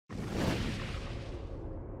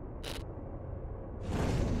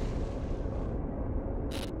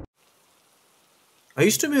I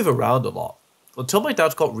used to move around a lot, until my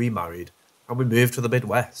dad got remarried and we moved to the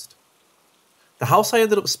Midwest. The house I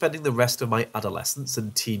ended up spending the rest of my adolescence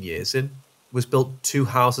and teen years in was built 2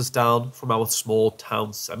 houses down from our small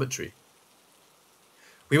town cemetery.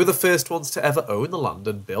 We were the first ones to ever own the land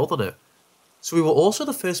and build on it, so we were also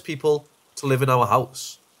the first people to live in our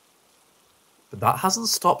house. But that hasn't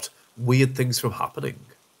stopped weird things from happening.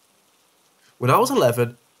 When I was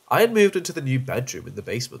 11, I had moved into the new bedroom in the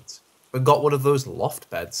basement and got one of those loft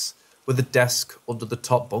beds with a desk under the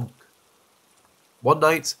top bunk. One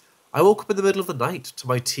night, I woke up in the middle of the night to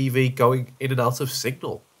my TV going in and out of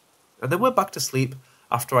signal, and then went back to sleep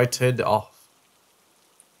after I turned it off.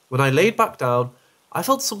 When I laid back down, I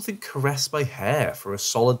felt something caress my hair for a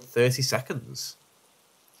solid 30 seconds.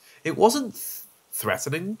 It wasn't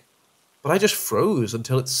threatening, but I just froze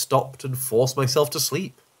until it stopped and forced myself to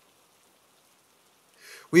sleep.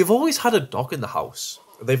 We have always had a dog in the house,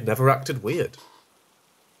 and they've never acted weird.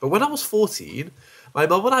 But when I was 14, my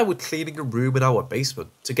mum and I were cleaning a room in our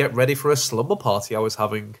basement to get ready for a slumber party I was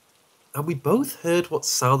having, and we both heard what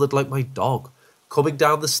sounded like my dog coming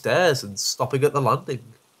down the stairs and stopping at the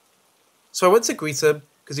landing. So I went to greet him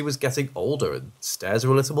because he was getting older and stairs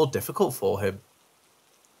were a little more difficult for him.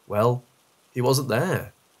 Well, he wasn't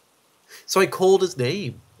there. So I called his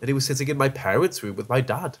name, and he was sitting in my parents' room with my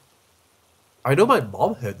dad. I know my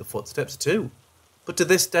mom heard the footsteps too, but to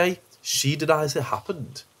this day, she denies it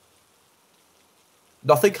happened.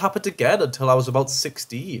 Nothing happened again until I was about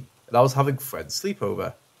 16, and I was having friends sleep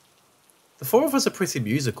over. The four of us are pretty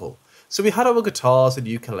musical, so we had our guitars and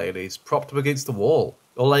ukuleles propped up against the wall,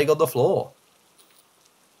 or laying on the floor.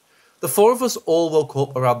 The four of us all woke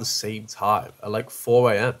up around the same time, at like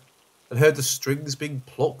 4 AM, and heard the strings being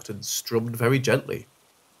plucked and strummed very gently.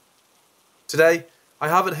 Today, I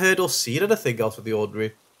haven't heard or seen anything out of the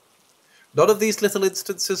ordinary. None of these little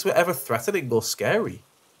instances were ever threatening or scary,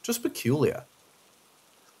 just peculiar.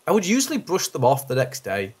 I would usually brush them off the next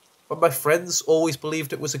day, but my friends always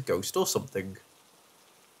believed it was a ghost or something.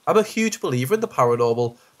 I'm a huge believer in the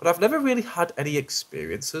paranormal, but I've never really had any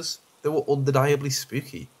experiences that were undeniably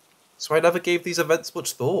spooky, so I never gave these events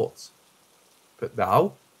much thought. But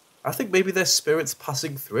now, I think maybe they're spirits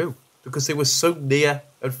passing through, because they were so near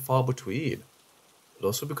and far between, and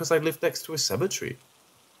also because I lived next to a cemetery.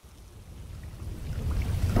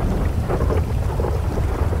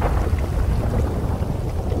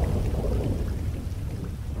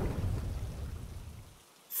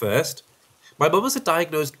 First, my mum is a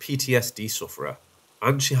diagnosed PTSD sufferer,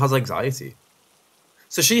 and she has anxiety.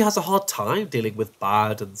 So she has a hard time dealing with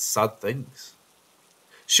bad and sad things.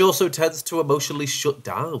 She also tends to emotionally shut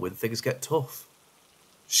down when things get tough.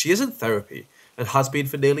 She is in therapy and has been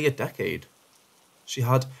for nearly a decade. She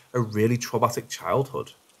had a really traumatic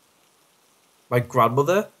childhood. My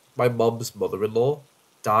grandmother, my mum's mother-in-law,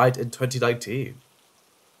 died in 2019.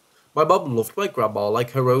 My mum loved my grandma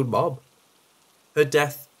like her own mom. Her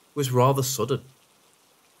death was rather sudden.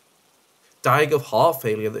 Dying of heart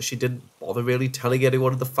failure that she didn't bother really telling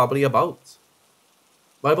anyone in the family about.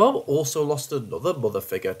 My mom also lost another mother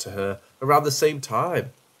figure to her around the same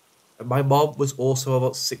time, and my mom was also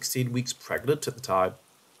about 16 weeks pregnant at the time.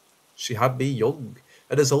 She had me young,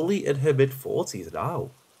 and is only in her mid-40s now.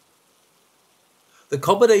 The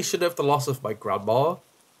combination of the loss of my grandma,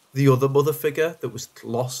 the other mother figure that was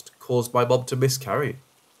lost caused my mom to miscarry.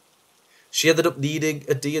 She ended up needing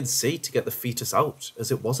a D&C to get the fetus out,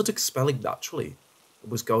 as it wasn't expelling naturally, and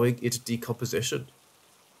was going into decomposition.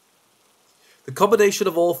 The combination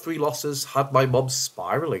of all three losses had my mom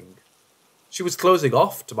spiralling. She was closing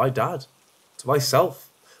off to my dad, to myself,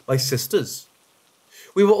 my sisters.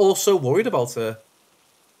 We were all so worried about her.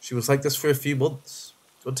 She was like this for a few months,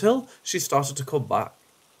 until she started to come back.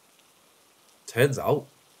 Turns out,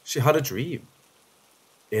 she had a dream.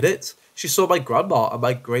 In it, she saw my grandma and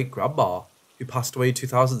my great-grandma, who passed away in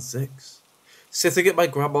 2006, sitting at my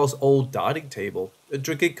grandma's old dining table and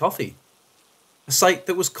drinking coffee. A sight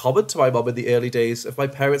that was common to my mum in the early days of my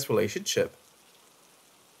parents' relationship.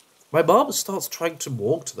 My mum starts trying to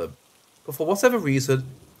walk to them, but for whatever reason,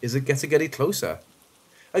 isn't getting any closer.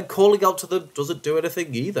 And calling out to them doesn't do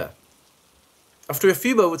anything either. After a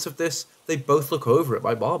few moments of this, they both look over at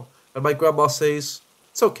my mum, and my grandma says,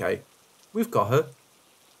 "It's okay, we've got her,"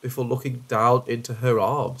 before looking down into her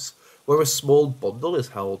arms, where a small bundle is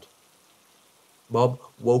held. Mum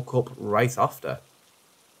woke up right after.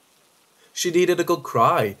 She needed a good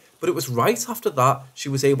cry, but it was right after that she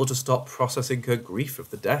was able to stop processing her grief of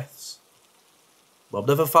the deaths. Mum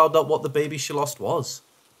never found out what the baby she lost was,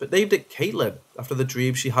 but named it Caitlin after the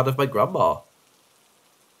dream she had of my grandma.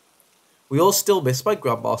 We all still miss my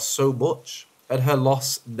grandma so much, and her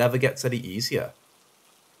loss never gets any easier.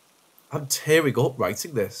 I'm tearing up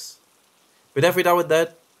writing this, but every now and then,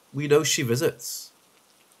 we know she visits.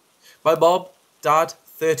 My mom, dad,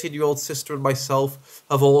 13-year-old sister and myself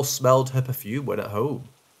have all smelled her perfume when at home.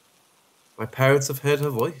 My parents have heard her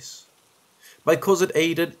voice. My cousin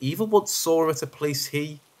Aidan even once saw her at a place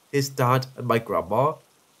he, his dad and my grandma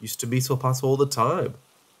used to meet up at all the time.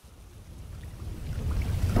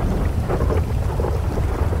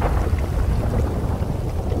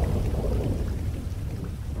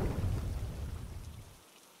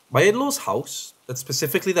 My in-laws' house, and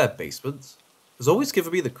specifically their basement, has always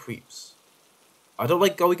given me the creeps. I don't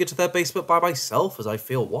like going into their basement by myself as I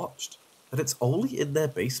feel watched, and it's only in their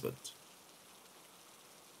basement.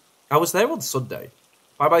 I was there on Sunday,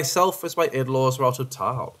 by myself as my in-laws were out of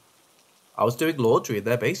town. I was doing laundry in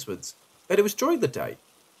their basement, and it was during the day,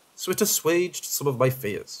 so it assuaged some of my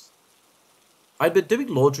fears. I'd been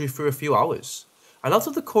doing laundry for a few hours, and out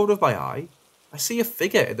of the corner of my eye, I see a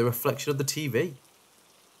figure in the reflection of the TV.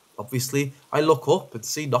 Obviously, I look up and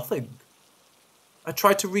see nothing. I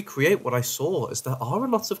tried to recreate what I saw, as there are a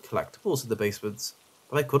lot of collectibles in the basement,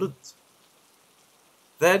 but I couldn't.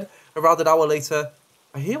 Then, around an hour later,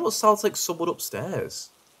 I hear what sounds like someone upstairs.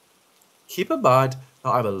 Keep in mind that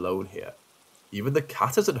I'm alone here. Even the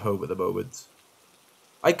cat isn't home at the moment.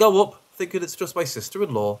 I go up, thinking it's just my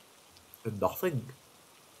sister-in-law, and nothing.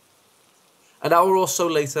 An hour or so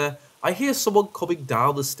later, I hear someone coming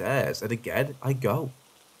down the stairs, and again I go.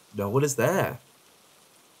 No one is there.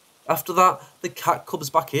 After that, the cat comes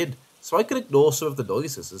back in, so I can ignore some of the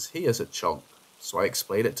noises as he is a chunk, so I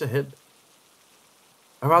explain it to him.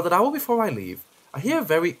 Around an hour before I leave, I hear a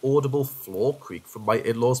very audible floor creak from my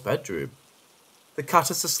in-law's bedroom. The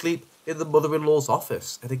cat is asleep in the mother-in-law's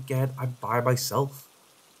office, and again I'm by myself.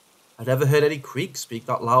 I never heard any creak speak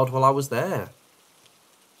that loud while I was there.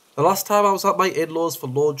 The last time I was at my in-laws for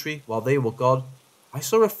laundry while they were gone, I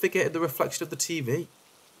saw a figure in the reflection of the TV.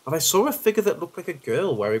 And I saw a figure that looked like a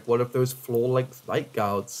girl wearing one of those floor-length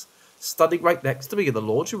nightgowns, standing right next to me in the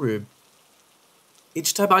laundry room.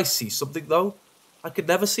 Each time I see something, though, I could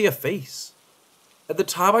never see a face. And the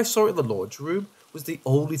time I saw it in the laundry room was the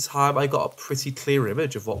only time I got a pretty clear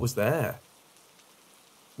image of what was there.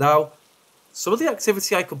 Now, some of the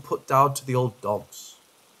activity I can put down to the old dogs.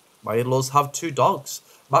 My in-laws have 2 dogs,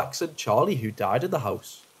 Max and Charlie, who died in the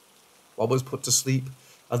house. One was put to sleep,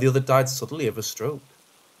 and the other died suddenly of a stroke.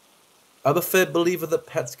 I'm a firm believer that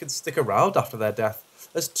pets can stick around after their death,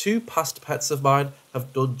 as 2 past pets of mine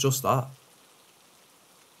have done just that.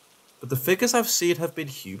 But the figures I've seen have been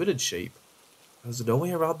human in shape. There's no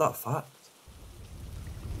way around that fact.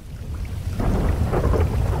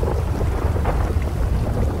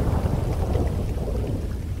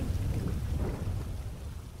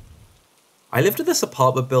 I lived in this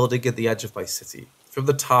apartment building at the edge of my city from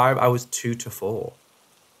the time I was 2 to 4.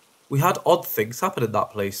 We had odd things happen in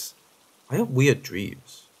that place. I had weird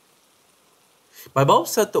dreams. My mom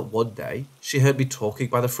said that one day she heard me talking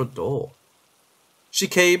by the front door. She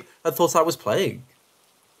came and thought I was playing.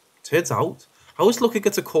 Turns out, I was looking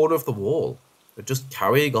at a corner of the wall and just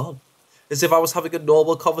carrying on, as if I was having a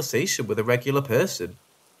normal conversation with a regular person.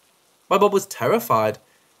 My mom was terrified,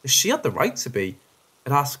 as she had the right to be,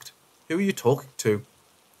 and asked, "Who are you talking to?"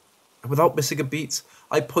 And without missing a beat,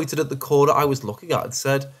 I pointed at the corner I was looking at and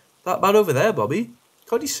said, "That man over there, Mommy,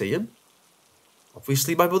 can't you see him?"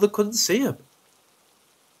 Obviously, my mother couldn't see him.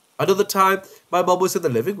 Another time, my mum was in the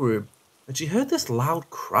living room, and she heard this loud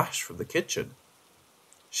crash from the kitchen.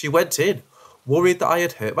 She went in, worried that I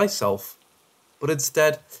had hurt myself, but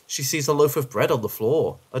instead, she sees a loaf of bread on the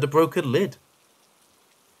floor and a broken lid.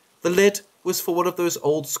 The lid was for one of those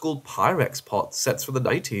old-school Pyrex pot sets from the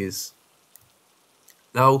 90s.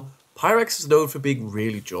 Now, Pyrex is known for being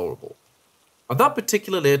really durable, and that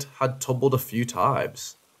particular lid had tumbled a few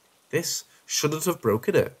times. This shouldn't have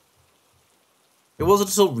broken it. It wasn't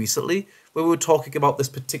until recently, when we were talking about this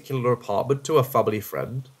particular apartment to a family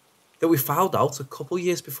friend, that we found out a couple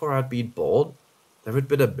years before I'd been born, there had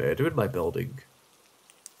been a murder in my building.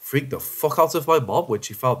 Freaked the fuck out of my mom when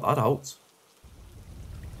she found that out.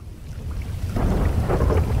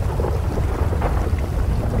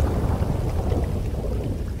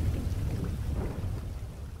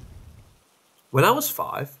 When I was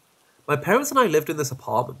 5, my parents and I lived in this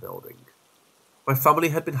apartment building. My family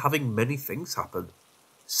had been having many things happen.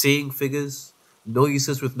 Seeing figures,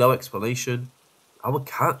 noises with no explanation, our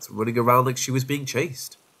cat running around like she was being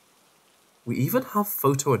chased. We even have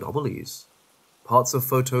photo anomalies, parts of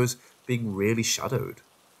photos being really shadowed.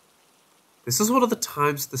 This is one of the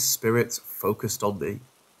times the spirit focused on me.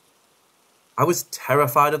 I was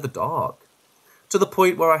terrified of the dark, to the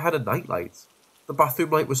point where I had a nightlight. The bathroom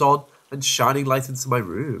light was on and shining light into my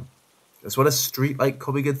room. as well as street light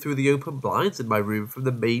coming in through the open blinds in my room from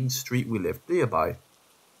the main street we lived nearby.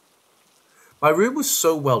 My room was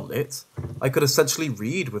so well lit, I could essentially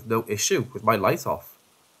read with no issue with my light off.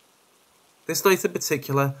 This night in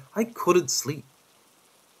particular, I couldn't sleep.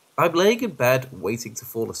 I'm laying in bed waiting to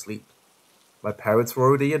fall asleep. My parents were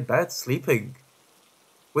already in bed sleeping,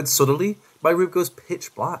 when suddenly my room goes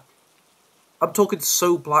pitch black. I'm talking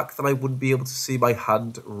so black that I wouldn't be able to see my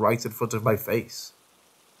hand right in front of my face.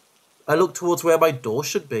 I look towards where my door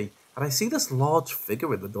should be, and I see this large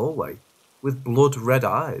figure in the doorway, with blood-red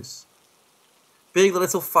eyes. Being the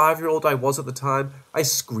little 5-year-old I was at the time, I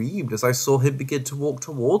screamed as I saw him begin to walk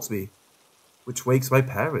towards me, which wakes my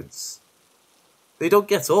parents. They don't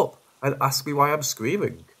get up and ask me why I'm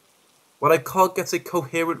screaming. When I can't get a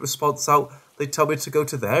coherent response out, they tell me to go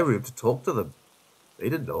to their room to talk to them. They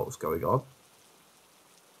didn't know what was going on.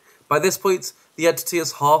 By this point, the entity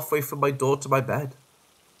is halfway from my door to my bed.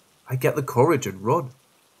 I get the courage and run.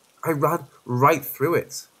 I ran right through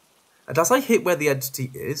it. And as I hit where the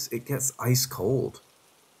entity is, it gets ice cold.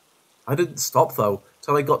 I didn't stop though,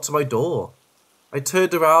 till I got to my door. I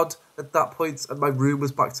turned around at that point and my room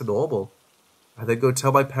was back to normal. I then go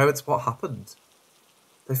tell my parents what happened.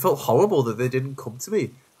 They felt horrible that they didn't come to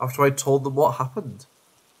me after I told them what happened.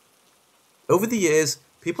 Over the years,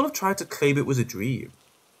 people have tried to claim it was a dream.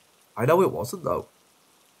 I know it wasn't though.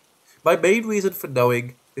 My main reason for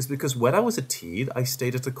knowing is because when I was a teen, I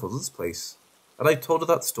stayed at a cousin's place, and I told her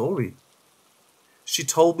that story. She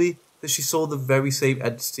told me that she saw the very same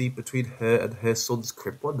entity between her and her son's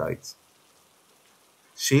crib one night.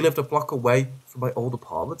 She lived a block away from my old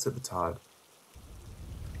apartment at the time.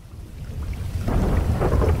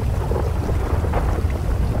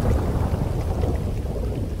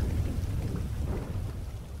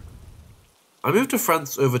 I moved to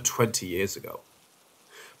France over 20 years ago.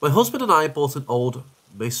 My husband and I bought an old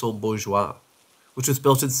Maison Bourgeois, which was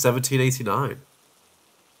built in 1789.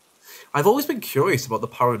 I've always been curious about the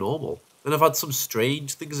paranormal, and I've had some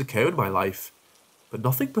strange things occur in my life, but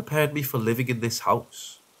nothing prepared me for living in this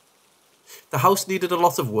house. The house needed a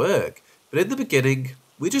lot of work, but in the beginning,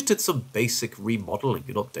 we just did some basic remodeling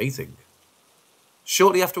and updating.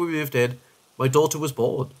 Shortly after we moved in, my daughter was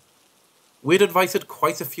born. We'd invited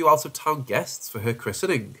quite a few out-of-town guests for her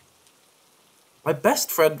christening. My best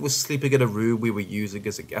friend was sleeping in a room we were using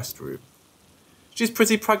as a guest room. She's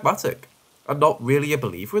pretty pragmatic, and not really a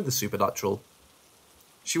believer in the supernatural.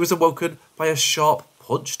 She was awoken by a sharp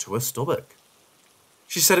punch to her stomach.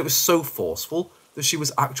 She said it was so forceful that she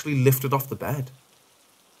was actually lifted off the bed.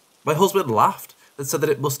 My husband laughed and said that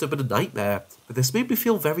it must have been a nightmare, but this made me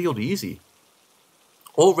feel very uneasy.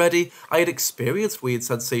 Already, I had experienced weird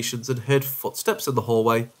sensations and heard footsteps in the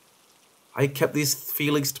hallway. I had kept these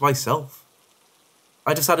feelings to myself.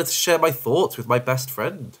 I decided to share my thoughts with my best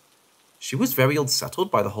friend. She was very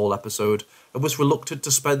unsettled by the whole episode and was reluctant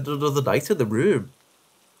to spend another night in the room.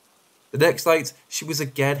 The next night, she was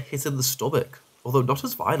again hit in the stomach, although not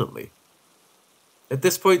as violently. At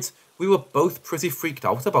this point, we were both pretty freaked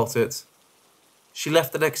out about it. She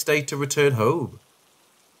left the next day to return home.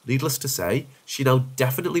 Needless to say, she now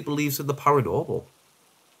definitely believes in the paranormal.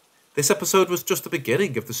 This episode was just the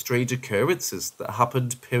beginning of the strange occurrences that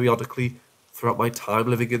happened periodically throughout my time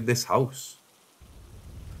living in this house.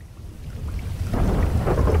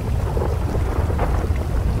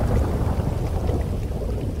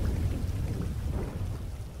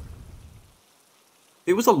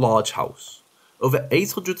 It was a large house, over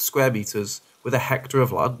 800 square meters with a hectare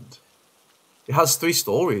of land. It has 3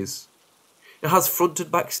 stories. It has front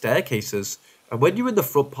and back staircases, and when you're in the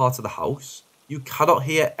front part of the house, you cannot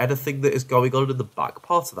hear anything that is going on in the back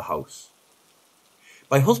part of the house.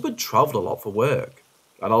 My husband travelled a lot for work,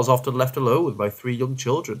 and I was often left alone with my 3 young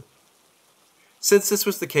children. Since this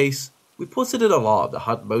was the case, we put in an alarm that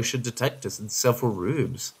had motion detectors in several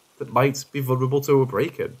rooms that might be vulnerable to a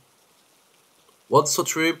break-in. One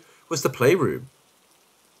such room was the playroom.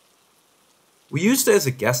 We used it as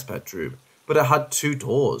a guest bedroom, but it had 2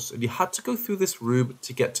 doors, and you had to go through this room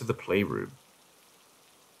to get to the playroom.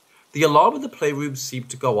 The alarm in the playroom seemed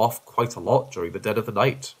to go off quite a lot during the dead of the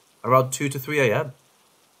night, around 2 to 3 a.m.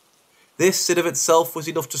 This in of itself was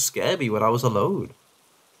enough to scare me when I was alone.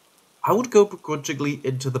 I would go begrudgingly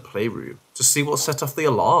into the playroom to see what set off the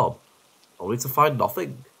alarm, only to find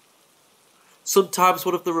nothing. Sometimes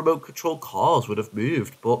one of the remote control cars would have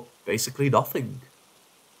moved, but basically nothing.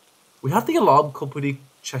 We had the alarm company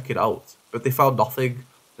check it out, but they found nothing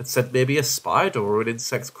and said maybe a spider or an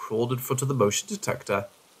insect crawled in front of the motion detector.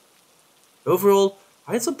 Overall,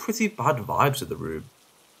 I had some pretty bad vibes in the room.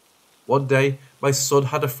 One day, my son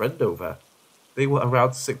had a friend over. They were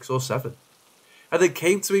around 6 or 7. and then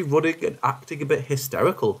came to me running and acting a bit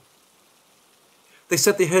hysterical. They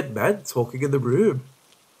said they heard men talking in the room.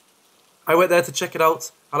 I went there to check it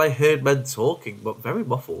out, and I heard men talking, but very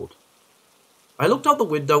muffled. I looked out the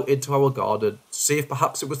window into our garden to see if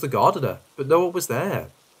perhaps it was the gardener, but no one was there.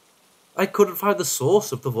 I couldn't find the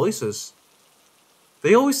source of the voices.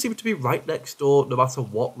 They always seemed to be right next door, no matter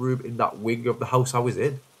what room in that wing of the house I was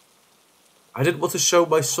in. I didn't want to show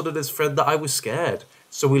my son and his friend that I was scared,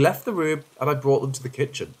 so we left the room and I brought them to the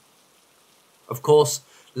kitchen. Of course,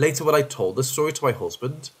 later when I told the story to my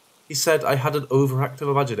husband, he said I had an overactive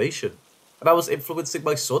imagination, and I was influencing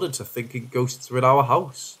my son into thinking ghosts were in our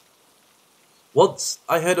house. Once,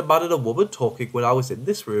 I heard a man and a woman talking when I was in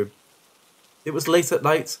this room. It was late at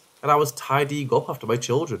night, and I was tidying up after my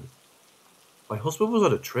children. My husband was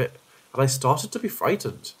on a trip, and I started to be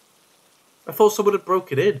frightened. I thought someone had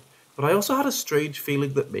broken in, but I also had a strange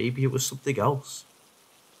feeling that maybe it was something else.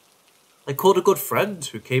 I called a good friend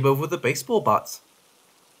who came over with a baseball bat.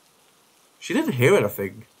 She didn't hear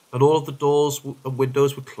anything, and all of the doors and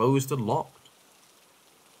windows were closed and locked.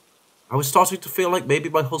 I was starting to feel like maybe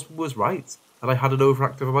my husband was right, and I had an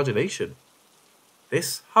overactive imagination.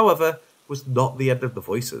 This, however, was not the end of the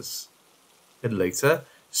voices. And later,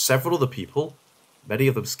 several other people, many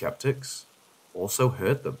of them skeptics, also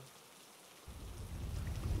heard them.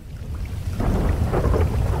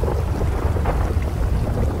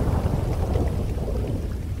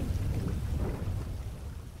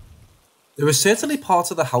 There is certainly parts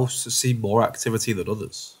of the house that see more activity than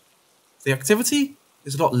others. The activity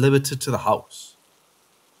is not limited to the house.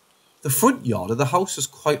 The front yard of the house is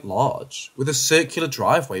quite large, with a circular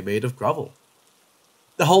driveway made of gravel.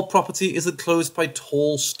 The whole property is enclosed by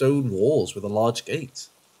tall stone walls with a large gate,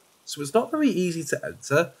 so it's not very easy to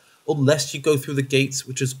enter unless you go through the gate,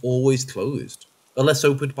 which is always closed, unless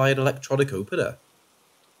opened by an electronic opener.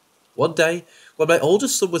 One day, when my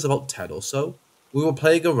oldest son was about 10 or so, we were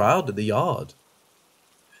playing around in the yard.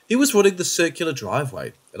 He was running the circular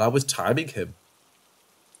driveway, and I was timing him.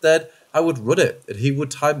 Then I would run it, and he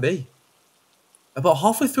would time me. About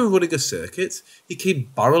halfway through running a circuit, he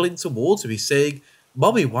came barreling towards me, saying,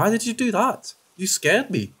 "Mommy, why did you do that? You scared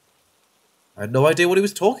me." I had no idea what he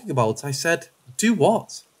was talking about. I said, "Do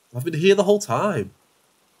what? I've been here the whole time."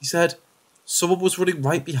 He said, "Someone was running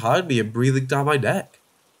right behind me and breathing down my neck.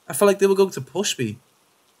 I felt like they were going to push me.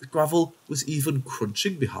 The gravel was even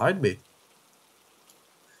crunching behind me."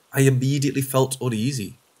 I immediately felt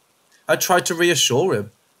uneasy. I tried to reassure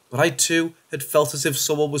him, but I too had felt as if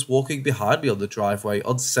someone was walking behind me on the driveway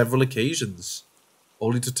on several occasions,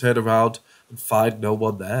 only to turn around and find no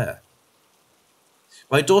one there.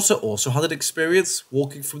 My daughter also had an experience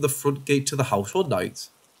walking from the front gate to the house one night.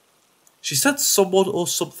 She said someone or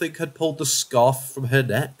something had pulled the scarf from her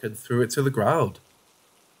neck and threw it to the ground.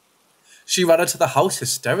 She ran into the house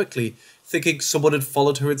hysterically, thinking someone had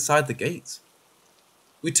followed her inside the gate.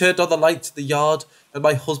 We turned on the light to the yard, and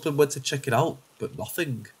my husband went to check it out, but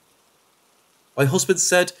nothing. My husband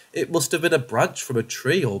said it must have been a branch from a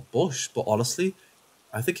tree or bush, but honestly,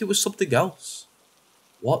 I think it was something else.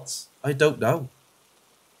 What? I don't know.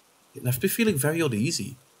 It left me feeling very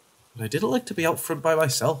uneasy, and I didn't like to be out front by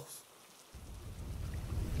myself.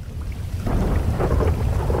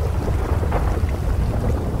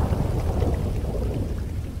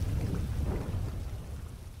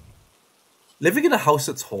 Living in a house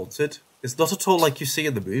that's haunted is not at all like you see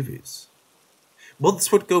in the movies.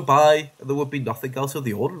 Months would go by and there would be nothing out of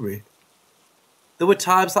the ordinary. There were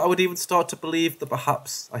times that I would even start to believe that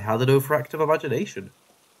perhaps I had an overactive imagination.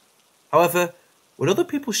 However, when other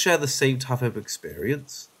people share the same type of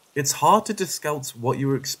experience, it's hard to discount what you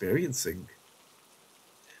were experiencing.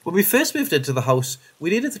 When we first moved into the house,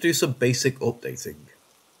 we needed to do some basic updating.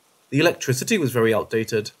 The electricity was very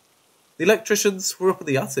outdated. The electricians were up in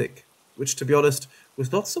the attic, which, to be honest,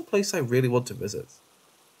 was not some place I really want to visit.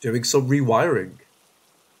 Doing some rewiring.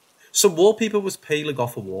 Some wallpaper was peeling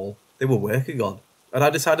off a wall they were working on, and I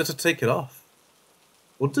decided to take it off.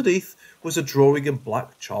 Underneath was a drawing in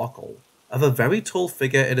black charcoal of a very tall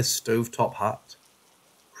figure in a stovetop hat.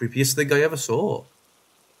 Creepiest thing I ever saw.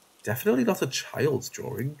 Definitely not a child's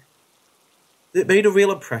drawing. It made a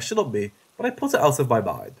real impression on me, but I put it out of my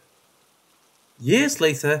mind. Years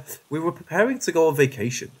later, we were preparing to go on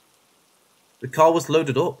vacation. The car was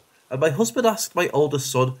loaded up, and my husband asked my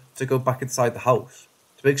oldest son to go back inside the house,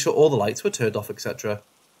 to make sure all the lights were turned off, etc.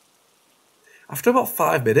 After about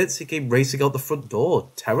 5 minutes, he came racing out the front door,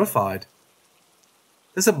 terrified.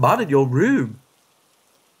 "There's a man in your room."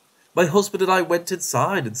 My husband and I went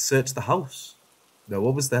inside and searched the house. No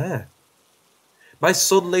one was there. My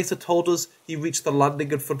son later told us he reached the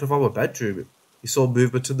landing in front of our bedroom. He saw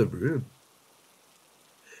movement in the room.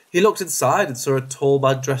 He looked inside and saw a tall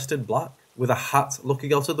man dressed in black, with a hat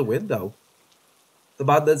looking out of the window. The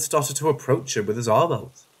man then started to approach him with his arm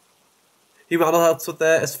out. He ran out of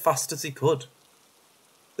there as fast as he could.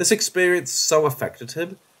 This experience so affected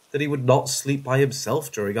him that he would not sleep by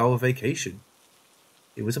himself during our vacation.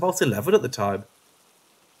 He was about 11 at the time.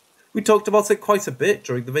 We talked about it quite a bit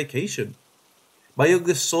during the vacation. My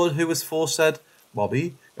youngest son, who was 4, said,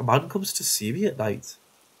 "Mommy, a man comes to see me at night.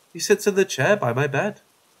 He sits in the chair by my bed."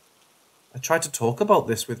 I tried to talk about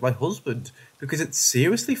this with my husband because it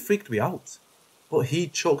seriously freaked me out, but he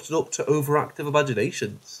chalked it up to overactive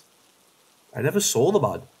imaginations. I never saw the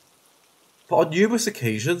man, but on numerous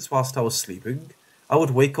occasions whilst I was sleeping, I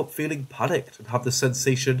would wake up feeling panicked and have the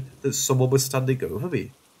sensation that someone was standing over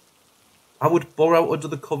me. I would burrow under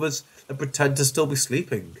the covers and pretend to still be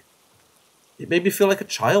sleeping. It made me feel like a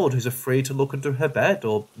child who's afraid to look under her bed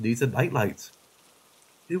or needs a nightlight.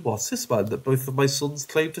 Who was this man that both of my sons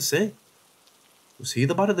claimed to see? Was he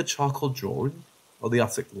the man in the charcoal drawing on the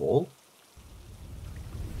attic wall?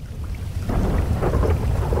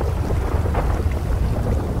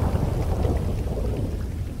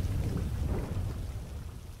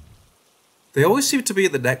 They always seem to be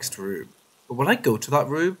in the next room, but when I go to that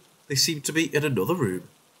room, they seem to be in another room.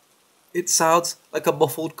 It sounds like a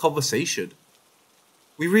muffled conversation.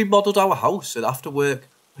 We remodeled our house, and after work,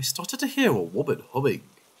 I started to hear a woman humming.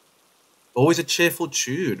 Always a cheerful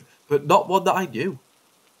tune, but not one that I knew.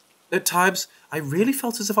 At times, I really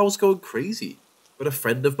felt as if I was going crazy, but a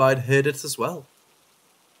friend of mine heard it as well.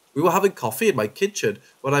 We were having coffee in my kitchen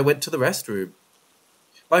when I went to the restroom.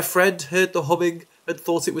 My friend heard the humming and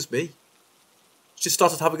thought it was me. She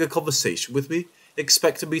started having a conversation with me,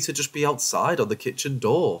 expecting me to just be outside on the kitchen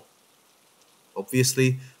door.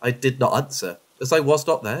 Obviously, I did not answer, as I was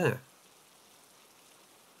not there.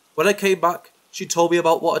 When I came back, she told me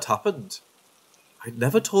about what had happened. I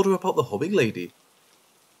never told her about the humming lady.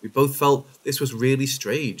 We both felt this was really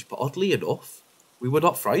strange, but oddly enough, we were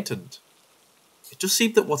not frightened. It just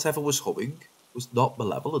seemed that whatever was humming was not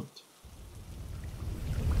malevolent.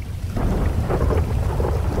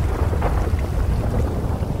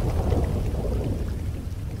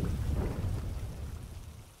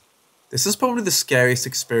 This is probably the scariest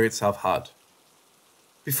experience I've had.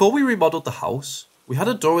 Before we remodeled the house, we had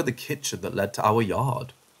a door in the kitchen that led to our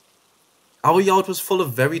yard. Our yard was full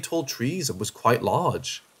of very tall trees and was quite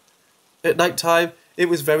large. At night time, it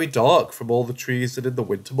was very dark from all the trees, and in the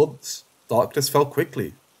winter months, darkness fell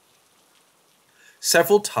quickly.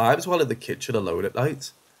 Several times while in the kitchen alone at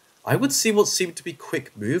night, I would see what seemed to be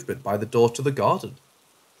quick movement by the door to the garden.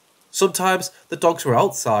 Sometimes the dogs were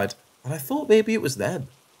outside, and I thought maybe it was them.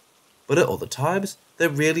 But at other times, there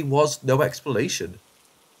really was no explanation.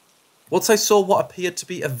 Once I saw what appeared to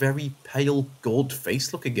be a very pale, gaunt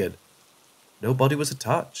face looking in. No body was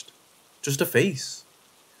attached, just a face.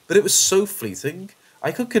 But it was so fleeting,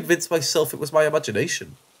 I could convince myself it was my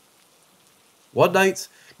imagination. One night,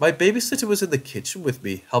 my babysitter was in the kitchen with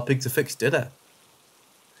me, helping to fix dinner.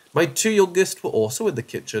 My 2 youngest were also in the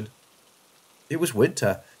kitchen. It was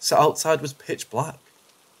winter, so outside was pitch black.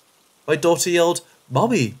 My daughter yelled,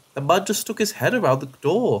 "Mommy, a man just stuck his head around the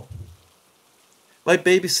door." My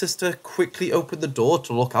baby sister quickly opened the door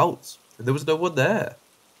to look out, and there was no one there.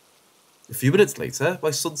 A few minutes later,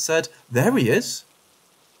 my son said, "There he is."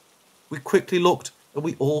 We quickly looked, and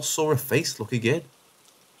we all saw a face looking in.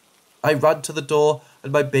 I ran to the door,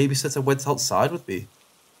 and my babysitter went outside with me.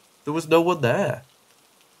 There was no one there.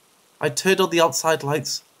 I turned on the outside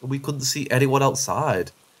lights, and we couldn't see anyone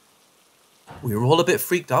outside. We were all a bit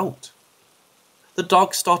freaked out. The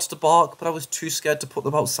dogs started to bark, but I was too scared to put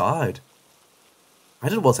them outside. I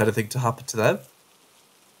didn't want anything to happen to them.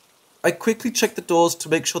 I quickly checked the doors to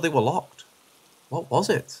make sure they were locked. What was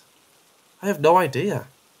it? I have no idea.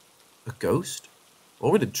 A ghost?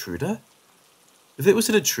 Or an intruder? If it was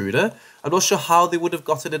an intruder, I'm not sure how they would have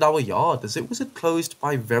gotten in our yard, as it was enclosed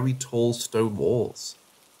by very tall stone walls.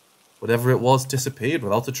 Whatever it was disappeared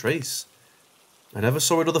without a trace. I never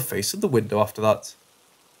saw another face in the window after that.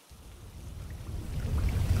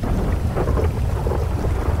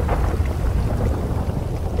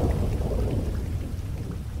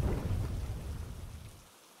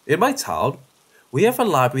 In my town, we have a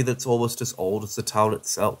library that's almost as old as the town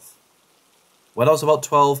itself. When I was about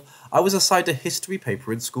 12, I was assigned a history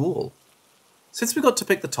paper in school. Since we got to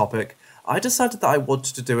pick the topic, I decided that I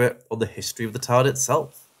wanted to do it on the history of the town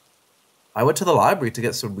itself. I went to the library to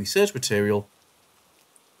get some research material.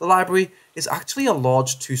 The library is actually a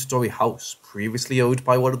large 2-story house previously owned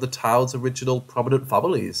by one of the town's original prominent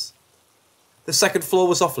families. The second floor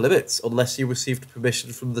was off limits unless you received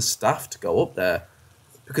permission from the staff to go up there.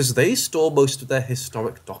 because they store most of their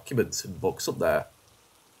historic documents and books up there.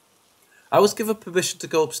 I was given permission to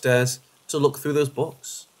go upstairs to look through those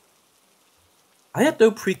books. I had no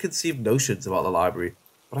preconceived notions about the library,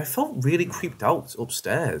 but I felt really creeped out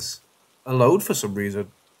upstairs, alone for some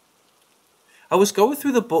reason. I was going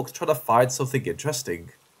through the books trying to find something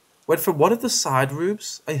interesting, when from one of the side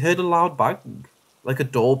rooms I heard a loud bang, like a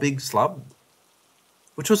door being slammed.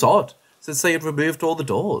 Which was odd, since they had removed all the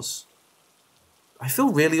doors. I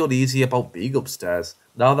feel really uneasy about being upstairs,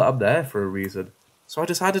 now that I'm there for a reason, so I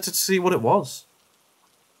decided to see what it was.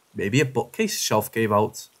 Maybe a bookcase shelf gave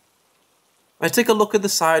out. I take a look in the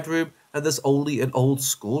side room, and there's only an old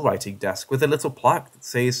school writing desk with a little plaque that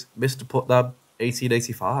says Mr. Putnam,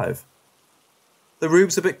 1885. The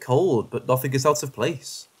room's a bit cold, but nothing is out of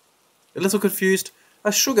place. A little confused,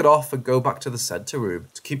 I shrug it off and go back to the centre room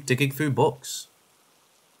to keep digging through books.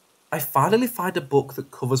 I finally find a book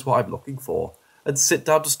that covers what I'm looking for, and sit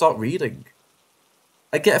down to start reading.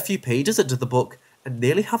 I get a few pages into the book and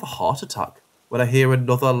nearly have a heart attack when I hear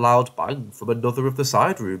another loud bang from another of the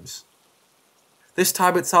side rooms. This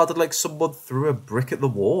time it sounded like someone threw a brick at the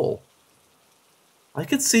wall. I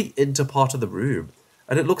could see into part of the room,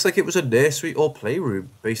 and it looks like it was a nursery or playroom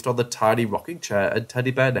based on the tiny rocking chair and teddy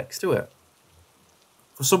bear next to it.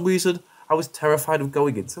 For some reason, I was terrified of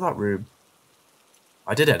going into that room.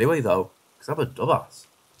 I did anyway though, because I'm a dumbass.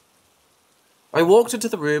 I walked into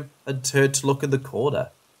the room and turned to look in the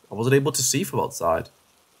corner. I wasn't able to see from outside.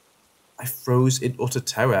 I froze in utter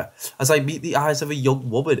terror as I meet the eyes of a young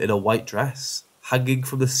woman in a white dress, hanging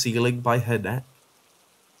from the ceiling by her neck.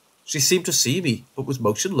 She seemed to see me, but was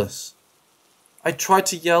motionless. I tried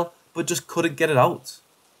to yell, but just couldn't get it out.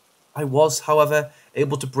 I was, however,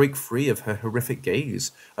 able to break free of her horrific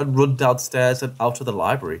gaze and run downstairs and out of the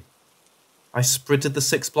library. I sprinted the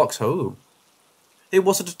 6 blocks home. It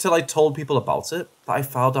wasn't until I told people about it that I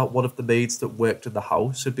found out one of the maids that worked in the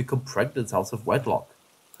house had become pregnant out of wedlock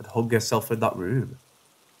and hung herself in that room.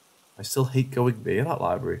 I still hate going near that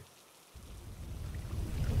library.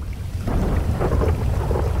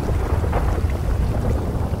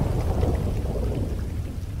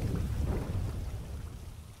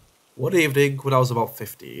 One evening when I was about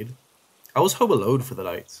 15, I was home alone for the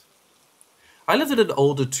night. I lived in an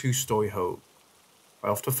older 2-story home. I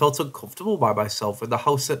often felt uncomfortable by myself in the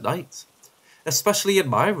house at night, especially in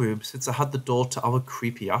my room since I had the door to our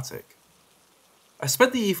creepy attic. I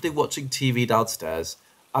spent the evening watching TV downstairs,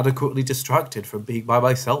 adequately distracted from being by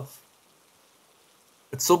myself.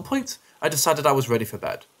 At some point, I decided I was ready for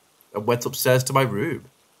bed, and went upstairs to my room.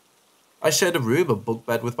 I shared a room and bunk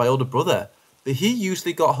bed with my older brother, but he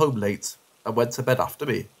usually got home late and went to bed after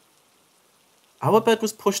me. Our bed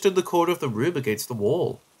was pushed in the corner of the room against the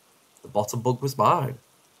wall. The bottom bunk was mine.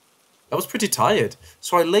 I was pretty tired,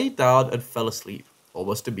 so I laid down and fell asleep,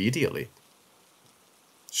 almost immediately.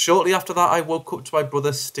 Shortly after that, I woke up to my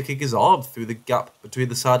brother sticking his arm through the gap between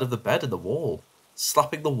the side of the bed and the wall,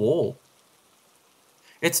 slapping the wall.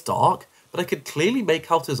 It's dark, but I could clearly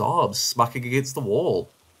make out his arm smacking against the wall.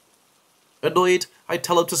 Annoyed, I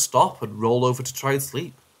tell him to stop and roll over to try and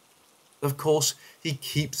sleep. Of course, he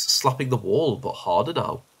keeps slapping the wall, but harder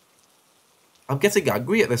now. I'm getting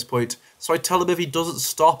angry at this point, so I tell him if he doesn't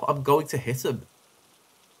stop, I'm going to hit him.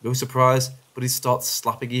 No surprise, but he starts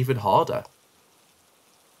slapping even harder.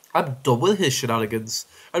 I'm done with his shenanigans,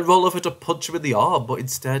 and roll over to punch him in the arm, but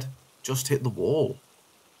instead, just hit the wall.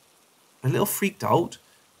 A little freaked out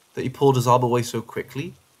that he pulled his arm away so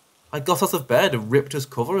quickly, I got out of bed and ripped his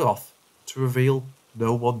cover off to reveal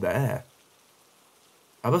no one there.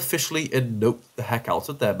 I'm officially in nope the heck out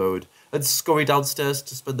of there mode and scurry downstairs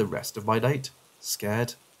to spend the rest of my night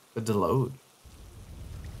scared and alone.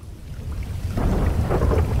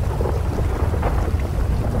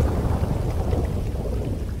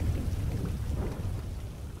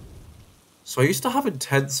 So I used to have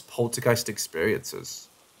intense poltergeist experiences.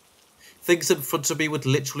 Things in front of me would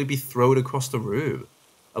literally be thrown across the room,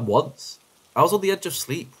 and once, I was on the edge of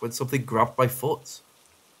sleep when something grabbed my foot.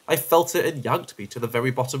 I felt it and yanked me to the very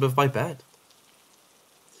bottom of my bed.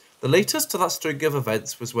 The latest to that string of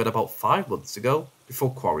events was when about 5 months ago,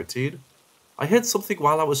 before quarantine, I heard something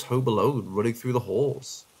while I was home alone running through the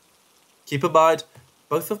halls. Keep in mind,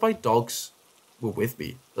 both of my dogs were with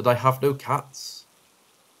me, and I have no cats.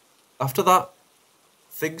 After that,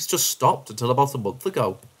 things just stopped until about a month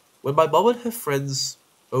ago, when my mum and her friends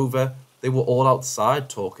over, they were all outside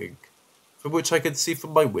talking, from which I could see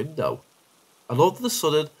from my window. And all of a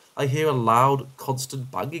sudden, I hear a loud,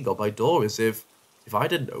 constant banging on my door as if I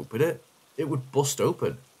didn't open it, it would bust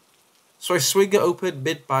open. So I swing it open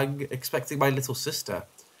mid-bang, expecting my little sister,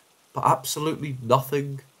 but absolutely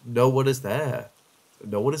nothing, no one is there.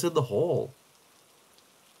 and no one is in the hall.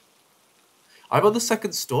 I'm on the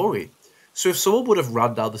second story, so if someone would have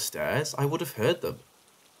ran down the stairs, I would have heard them.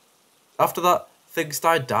 After that, things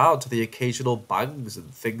died down to the occasional bangs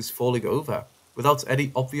and things falling over, without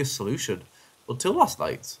any obvious solution, until last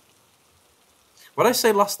night. When I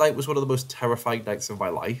say last night was one of the most terrifying nights of my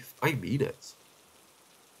life, I mean it.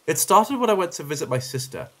 It started when I went to visit my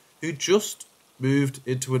sister, who just moved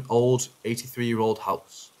into an old 83-year-old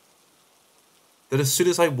house. Then as soon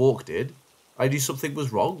as I walked in, I knew something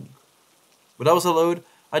was wrong. When I was alone,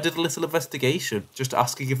 I did a little investigation, just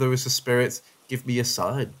asking if there was a spirit, give me a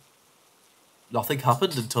sign. Nothing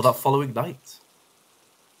happened until that following night.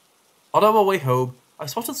 On our way home, I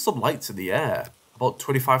spotted some lights in the air, about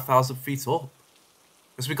 25,000 feet up.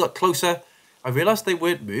 As we got closer, I realised they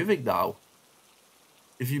weren't moving now.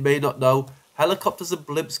 If you may not know, helicopters and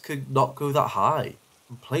blimps could not go that high,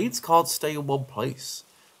 and planes can't stay in one place,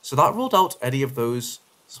 so that ruled out any of those,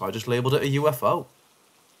 so I just labelled it a UFO,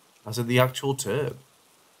 as in the actual term.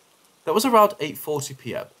 That was around 8:40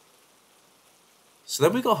 PM. So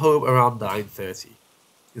then we got home around 9:30.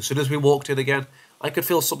 As soon as we walked in again, I could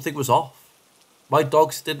feel something was off. My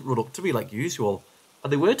dogs didn't run up to me like usual,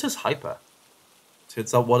 and they weren't as hyper.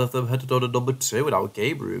 Turns out one of them had done a number 2 in our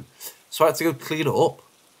game room, so I had to go clean it up,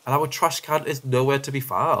 and our trash can is nowhere to be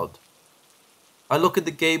found. I look in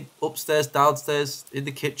the game upstairs, downstairs, in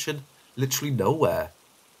the kitchen, literally nowhere.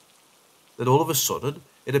 Then all of a sudden,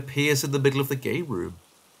 it appears in the middle of the game room.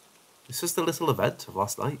 This is the little event of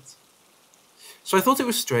last night. So I thought it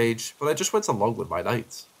was strange, but I just went along with my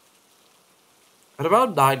night. At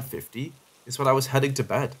around 9:50 is when I was heading to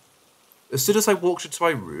bed. As soon as I walked into my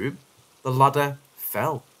room, the ladder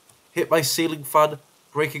fell, hit my ceiling fan,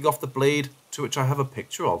 breaking off the blade, to which I have a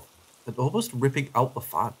picture of, and almost ripping out the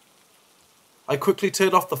fan. I quickly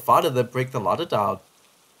turn off the fan and then break the ladder down.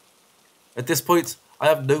 At this point, I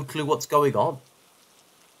have no clue what's going on.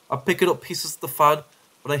 I'm picking up pieces of the fan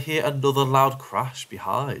when I hear another loud crash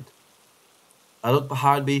behind. I look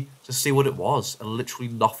behind me to see what it was, and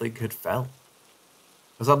literally nothing had fell.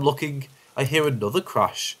 As I'm looking, I hear another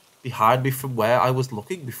crash behind me from where I was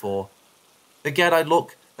looking before. Again I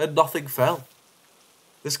look, and nothing fell.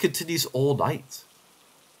 This continues all night.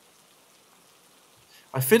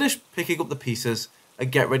 I finish picking up the pieces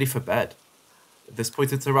and get ready for bed. At this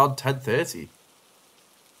point it's around 10:30.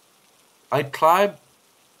 I climb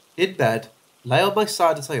in bed, lay on my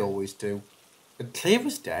side as I always do, and clear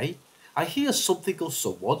as day, I hear something or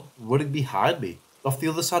someone running behind me off the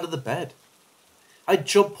other side of the bed. I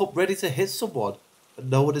jump up ready to hit someone, and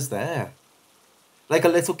no one is there. Like a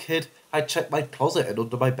little kid, I check my closet and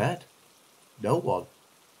under my bed. No one.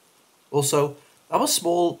 Also, I'm a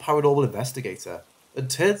small paranormal investigator, and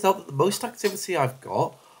turns out that the most activity I've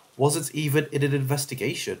got wasn't even in an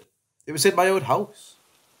investigation. It was in my own house.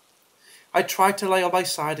 I tried to lay on my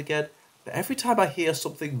side again, but every time I hear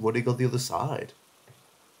something running on the other side.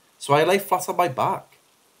 So I lay flat on my back.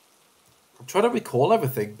 I'm trying to recall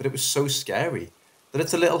everything, but it was so scary that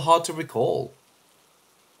it's a little hard to recall.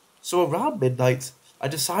 So around midnight, I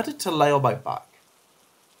decided to lay on my back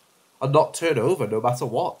and not turn over no matter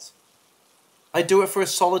what. I do it for a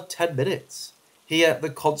solid 10 minutes, hear the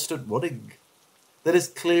constant running. Then as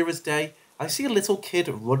clear as day, I see a little kid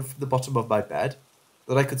run from the bottom of my bed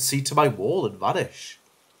that I could see to my wall and vanish.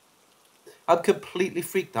 I'm completely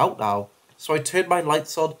freaked out now, so I turn my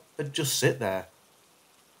lights on and just sit there.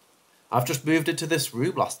 I've just moved into this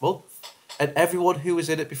room last month, and everyone who was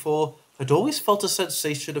in it before had always felt a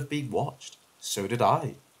sensation of being watched. So did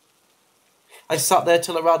I. I sat there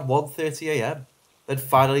till around 1:30 AM, then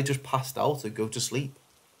finally just passed out and go to sleep.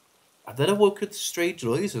 And then awoke at strange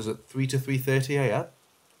noises at 3 to 3:30 AM.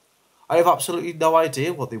 I have absolutely no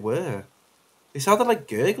idea what they were. They sounded like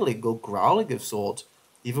gurgling or growling of sort.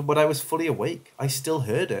 Even when I was fully awake, I still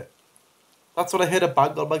heard it. That's when I heard a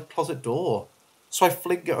bang on my closet door, so I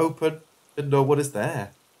fling it open and no one is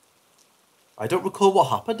there. I don't recall what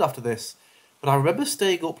happened after this, but I remember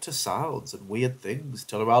staying up to sounds and weird things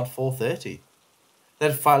till around 4:30,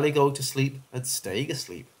 then finally going to sleep and staying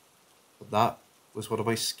asleep. And that was one of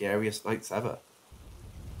my scariest nights ever.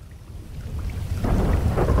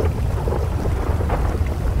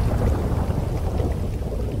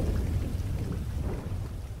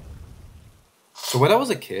 So when I was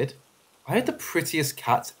a kid, I had the prettiest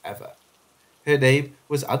cat ever. Her name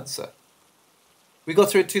was Answer. We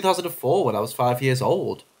got her in 2004 when I was 5 years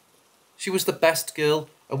old. She was the best girl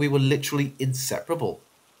and we were literally inseparable.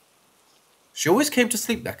 She always came to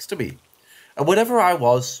sleep next to me, and whenever I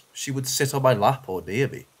was, she would sit on my lap or near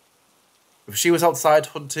me. If she was outside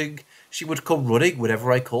hunting, she would come running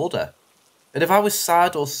whenever I called her. And if I was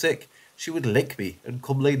sad or sick, she would lick me and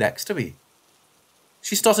come lay next to me.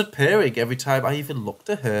 She started purring every time I even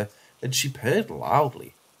looked at her, and she purred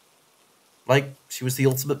loudly. Like she was the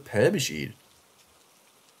ultimate purr machine.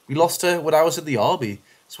 We lost her when I was in the army,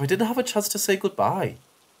 so I didn't have a chance to say goodbye.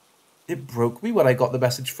 It broke me when I got the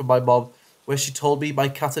message from my mom where she told me my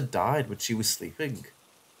cat had died when she was sleeping.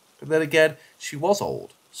 But then again, she was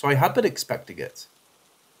old, so I had been expecting it.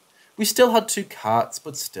 We still had 2 cats,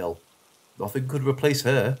 but still, nothing could replace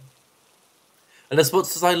her. And as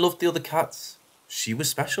much as I loved the other cats, she was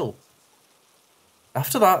special.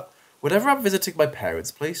 After that, whenever I'm visiting my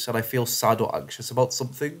parents' place and I feel sad or anxious about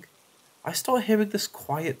something, I start hearing this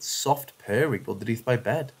quiet, soft purring underneath my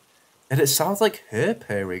bed, and it sounds like her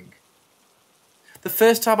purring. The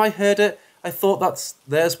first time I heard it, I thought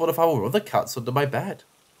there's one of our other cats under my bed.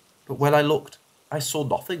 But when I looked, I saw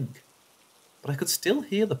nothing. But I could still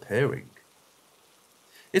hear the purring.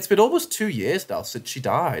 It's been almost 2 years now since she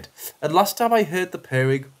died, and last time I heard the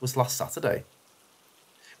purring was last Saturday.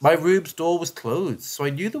 My room's door was closed, so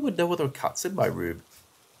I knew there were no other cats in my room.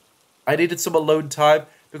 I needed some alone time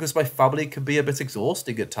because my family can be a bit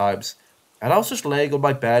exhausting at times, and I was just laying on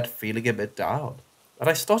my bed feeling a bit down, and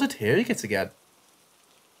I started hearing it again.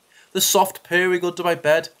 The soft purring under my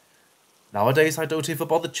bed. Nowadays I don't even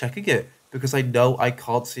bother checking it because I know I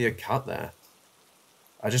can't see a cat there.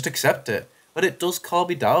 I just accept it, and it does calm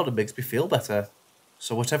me down and makes me feel better.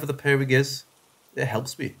 So whatever the purring is, it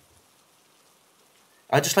helps me.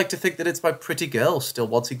 I just like to think that it's my pretty girl still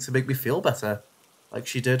wanting to make me feel better, like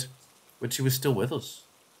she did when she was still with us.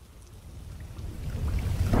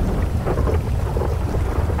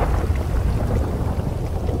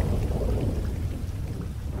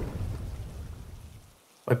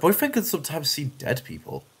 My boyfriend can sometimes see dead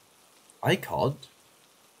people. I can't.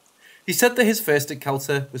 He said that his first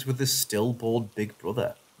encounter was with his stillborn big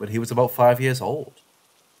brother when he was about 5 years old.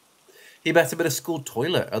 He met him in a school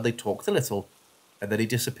toilet and they talked a little, and then he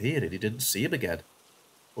disappeared and he didn't see him again.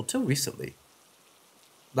 Until recently.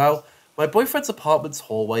 Now, my boyfriend's apartment's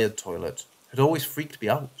hallway and toilet had always freaked me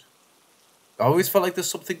out. I always felt like there's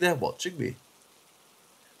something there watching me.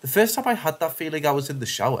 The first time I had that feeling I was in the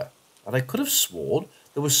shower, and I could have sworn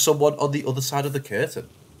there was someone on the other side of the curtain.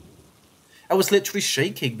 I was literally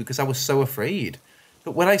shaking because I was so afraid,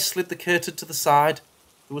 but when I slid the curtain to the side,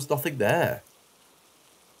 there was nothing there.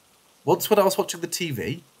 Once when I was watching the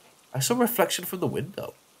TV, I saw a reflection from the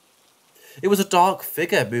window. It was a dark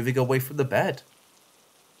figure moving away from the bed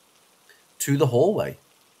to the hallway.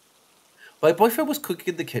 My boyfriend was cooking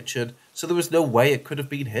in the kitchen, so there was no way it could have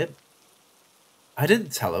been him. I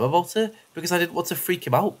didn't tell him about it because I didn't want to freak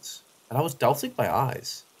him out, and I was doubting my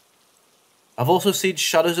eyes. I've also seen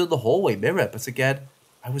shadows in the hallway mirror, but again,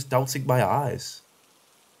 I was doubting my eyes.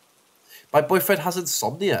 My boyfriend has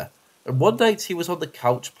insomnia, and one night he was on the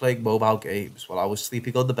couch playing mobile games while I was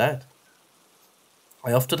sleeping on the bed.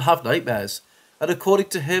 I often have nightmares, and according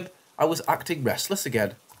to him, I was acting restless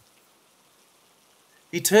again.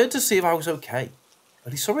 He turned to see if I was okay,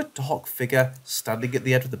 and he saw a dark figure standing at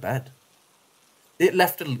the end of the bed. It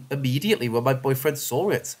left immediately when my boyfriend saw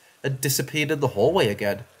it and disappeared in the hallway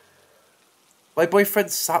again. My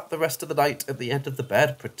boyfriend sat the rest of the night at the end of the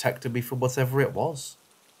bed, protecting me from whatever it was.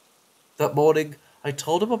 That morning, I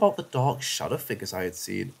told him about the dark shadow figures I had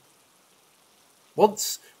seen.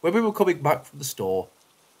 Once, when we were coming back from the store,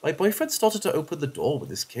 my boyfriend started to open the door with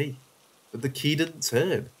his key, but the key didn't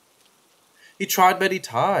turn. He tried many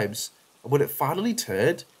times, and when it finally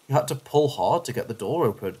turned, he had to pull hard to get the door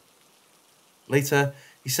open. Later,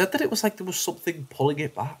 he said that it was like there was something pulling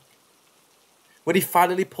it back. When he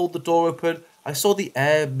finally pulled the door open, I saw the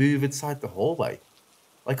air move inside the hallway,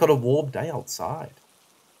 like on a warm day outside.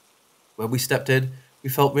 When we stepped in, we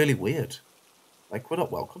felt really weird, like we're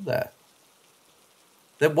not welcome there.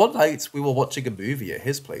 Then one night, we were watching a movie at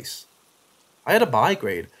his place. I had a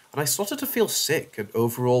migraine, and I started to feel sick and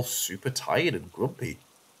overall super tired and grumpy.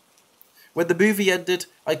 When the movie ended,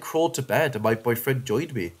 I crawled to bed and my boyfriend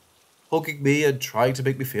joined me, hugging me and trying to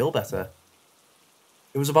make me feel better.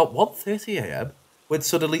 It was about 1:30 a.m. when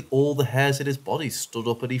suddenly all the hairs in his body stood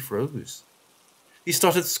up and he froze. He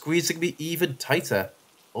started squeezing me even tighter,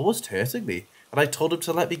 almost hurting me, and I told him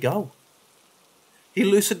to let me go. He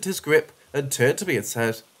loosened his grip and turned to me and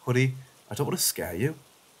said, "Honey, I don't want to scare you,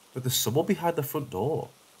 but there's someone behind the front door."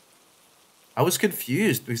 I was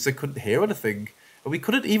confused because I couldn't hear anything, and we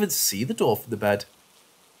couldn't even see the door from the bed.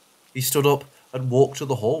 He stood up and walked to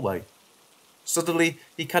the hallway. Suddenly,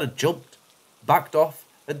 he kind of jumped, backed off,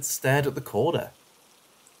 and stared at the corner.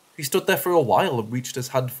 He stood there for a while and reached his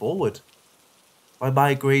hand forward. My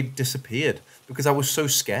migraine disappeared because I was so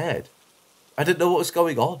scared. I didn't know what was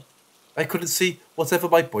going on. I couldn't see whatever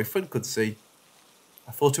my boyfriend could see.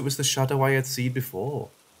 I thought it was the shadow I had seen before.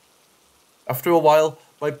 After a while,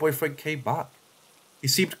 my boyfriend came back. He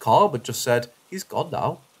seemed calm and just said, "He's gone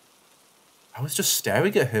now." I was just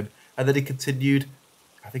staring at him, and then he continued,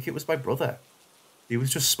 "I think it was my brother. He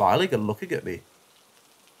was just smiling and looking at me."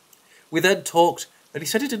 We then talked, and he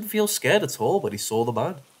said he didn't feel scared at all when he saw the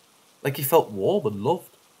man. Like he felt warm and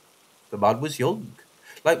loved. The man was young,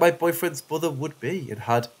 like my boyfriend's brother would be, and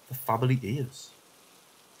had the family ears.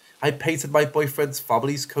 I painted my boyfriend's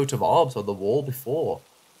family's coat of arms on the wall before,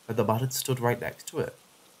 and the man had stood right next to it.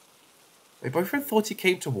 My boyfriend thought he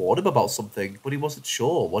came to warn him about something, but he wasn't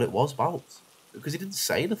sure what it was about, because he didn't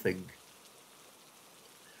say anything.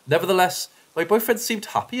 Nevertheless, my boyfriend seemed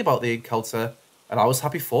happy about the encounter, and I was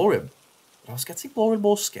happy for him, but I was getting more and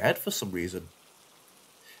more scared for some reason.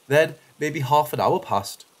 Then, maybe half an hour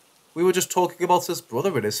passed. We were just talking about his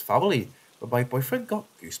brother and his family, when my boyfriend got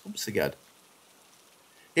goosebumps again.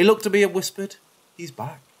 He looked at me and whispered, "He's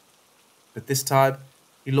back." But this time,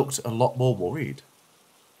 he looked a lot more worried.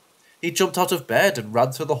 He jumped out of bed and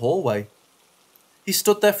ran to the hallway. He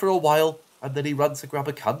stood there for a while, and then he ran to grab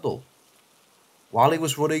a candle. While he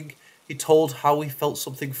was running, he told how he felt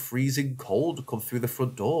something freezing cold come through the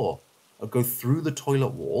front door and go through the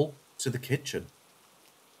toilet wall to the kitchen.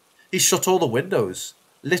 He shut all the windows,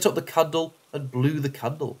 lit up the candle, and blew the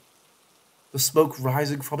candle. The smoke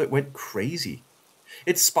rising from it went crazy.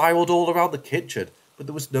 It spiraled all around the kitchen, but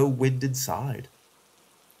there was no wind inside.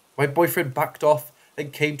 My boyfriend backed off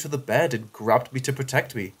and came to the bed and grabbed me to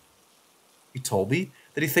protect me. He told me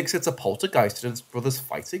that he thinks it's a poltergeist and his brother's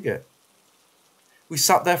fighting it. We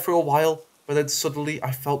sat there for a while, but then suddenly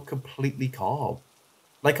I felt completely calm,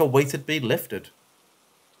 like a weight had been lifted.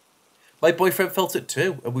 My boyfriend felt it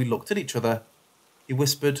too, and we looked at each other. He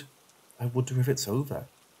whispered, "I wonder if it's over."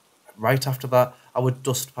 Right after that, our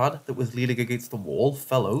dustpan that was leaning against the wall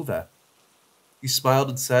fell over. He smiled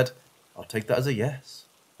and said, "I'll take that as a yes.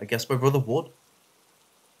 I guess my brother won."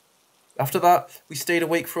 After that, we stayed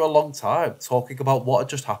awake for a long time, talking about what had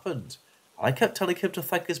just happened. I kept telling him to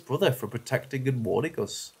thank his brother for protecting and warning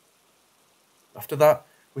us. After that,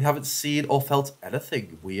 we haven't seen or felt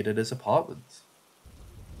anything weird in his apartment.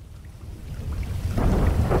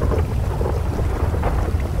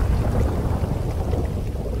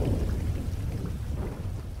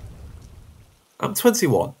 I'm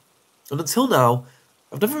 21, and until now,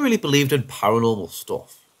 I've never really believed in paranormal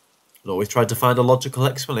stuff, and always tried to find a logical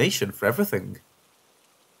explanation for everything.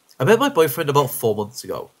 I met my boyfriend about 4 months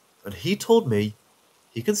ago, and he told me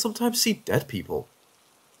he can sometimes see dead people.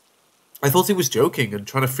 I thought he was joking and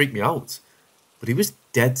trying to freak me out, but he was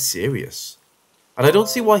dead serious, and I don't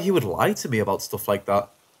see why he would lie to me about stuff like that.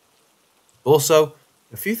 Also,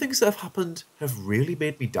 a few things that have happened have really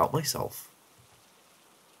made me doubt myself.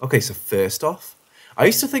 Okay, so first off, I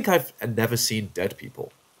used to think I've never seen dead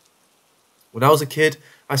people. When I was a kid,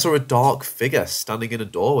 I saw a dark figure standing in a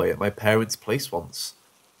doorway at my parents' place once,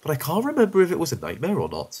 but I can't remember if it was a nightmare or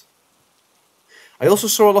not. I also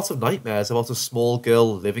saw a lot of nightmares about a small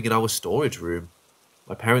girl living in our storage room.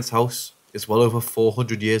 My parents' house is well over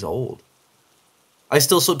 400 years old. I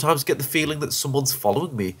still sometimes get the feeling that someone's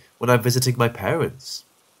following me when I'm visiting my parents,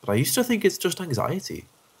 but I used to think it's just anxiety.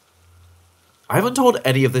 I haven't told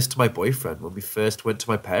any of this to my boyfriend when we first went to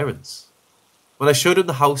my parents. When I showed him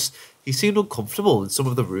the house, he seemed uncomfortable in some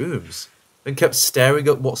of the rooms and kept staring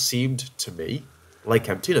at what seemed, to me, like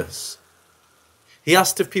emptiness. He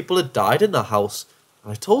asked if people had died in that house,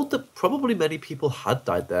 and I told that probably many people had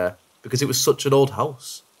died there because it was such an old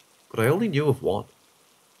house, but I only knew of one.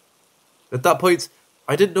 At that point,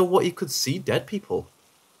 I didn't know what he could see dead people.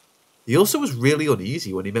 He also was really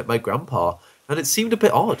uneasy when he met my grandpa, and it seemed a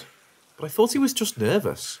bit odd, but I thought he was just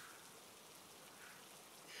nervous.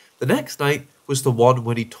 The next night was the one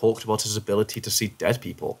when he talked about his ability to see dead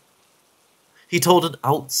people. He told an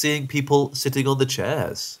out seeing people sitting on the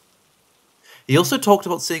chairs. He also talked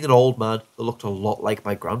about seeing an old man that looked a lot like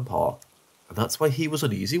my grandpa, and that's why he was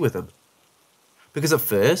uneasy with him. Because at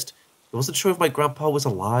first, he wasn't sure if my grandpa was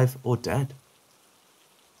alive or dead.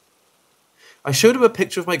 I showed him a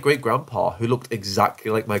picture of my great-grandpa who looked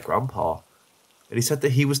exactly like my grandpa, and he said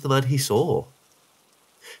that he was the man he saw.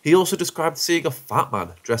 He also described seeing a fat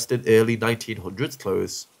man dressed in early 1900s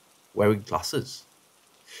clothes, wearing glasses.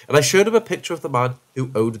 And I showed him a picture of the man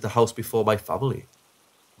who owned the house before my family.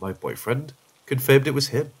 My boyfriend confirmed it was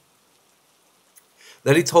him.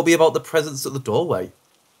 Then he told me about the presence at the doorway,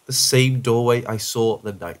 the same doorway I saw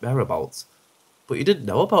the nightmare about, but he didn't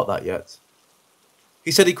know about that yet.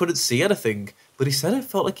 He said he couldn't see anything, but he said it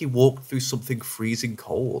felt like he walked through something freezing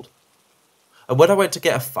cold. And when I went to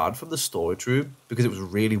get a fan from the storage room, because it was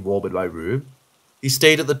really warm in my room, He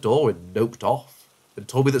stayed at the door and noped off, and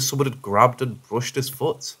told me that someone had grabbed and brushed his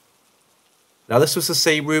foot. Now this was the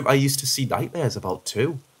same room I used to see nightmares about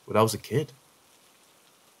too, when I was a kid.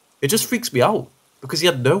 It just freaks me out, because he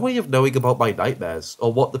had no way of knowing about my nightmares,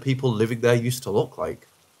 or what the people living there used to look like.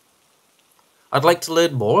 I'd like to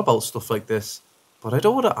learn more about stuff like this, but I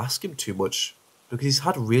don't want to ask him too much, because he's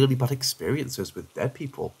had really bad experiences with dead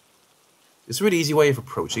people. Is there an easy way of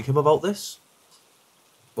approaching him about this?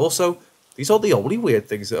 Also, these aren't the only weird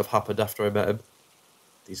things that have happened after I met him.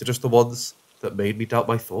 These are just the ones that made me doubt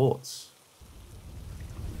my thoughts.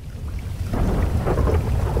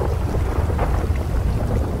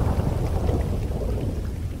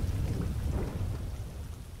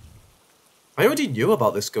 I already knew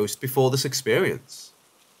about this ghost before this experience.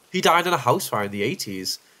 He died in a house fire in the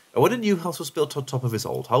 80s, and when a new house was built on top of his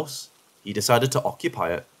old house, he decided to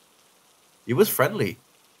occupy it. He was friendly,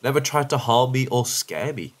 never tried to harm me or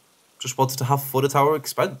scare me, just wanted to have fun at our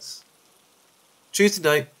expense. Tuesday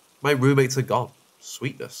night, my roommates are gone.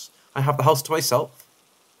 Sweetness. I have the house to myself.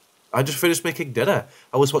 I just finished making dinner.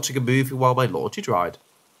 I was watching a movie while my laundry dried.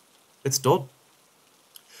 It's done.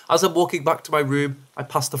 As I'm walking back to my room, I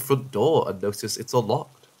pass the front door and notice it's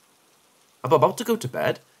unlocked. I'm about to go to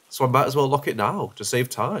bed, so I might as well lock it now to save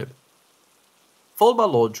time. Fold my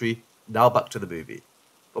laundry, now back to the movie.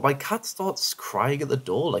 But my cat starts crying at the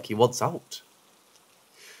door like he wants out.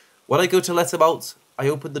 When I go to let him out, I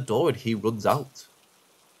open the door and he runs out.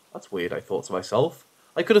 That's weird, I thought to myself.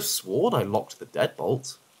 I could have sworn I locked the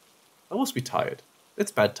deadbolt. I must be tired.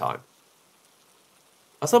 It's bedtime.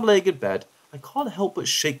 As I'm laying in bed, I can't help but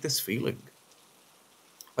shake this feeling.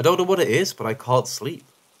 I don't know what it is, but I can't sleep.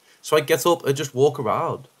 So I get up and just walk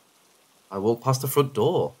around. I walk past the front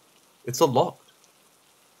door. It's unlocked.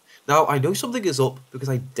 Now, I know something is up because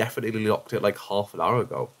I definitely locked it like half an hour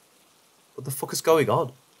ago. What the fuck is going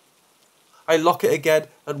on? I lock it again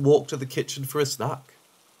and walk to the kitchen for a snack.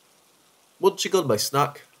 Munching on my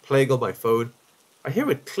snack, playing on my phone, I hear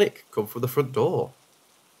a click come from the front door.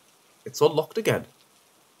 It's unlocked again.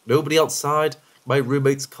 Nobody outside, my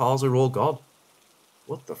roommates' cars are all gone.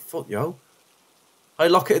 What the fuck, yo? I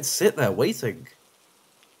lock it and sit there, waiting.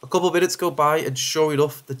 A couple minutes go by and sure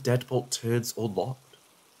enough, the deadbolt turns unlocked.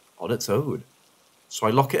 On its own. So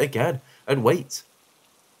I lock it again and wait.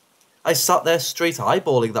 I sat there straight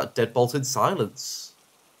eyeballing that deadbolt in silence.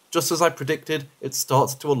 Just as I predicted, it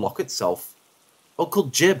starts to unlock itself. Uncle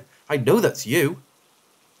Jim, I know that's you.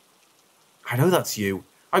 I know that's you.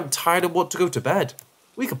 I'm tired and want to go to bed.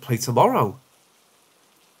 We can play tomorrow.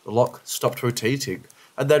 The lock stopped rotating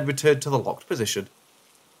and then returned to the locked position.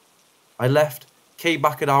 I left, came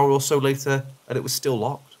back an hour or so later, and it was still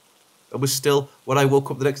locked. And was still when I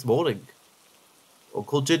woke up the next morning.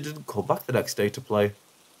 Uncle Jim didn't come back the next day to play.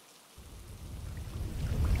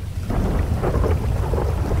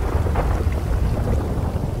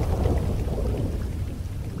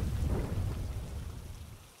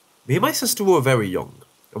 Me and my sister were very young,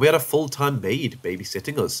 and we had a full-time maid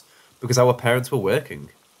babysitting us because our parents were working.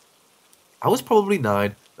 I was probably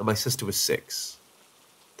 9 and my sister was 6.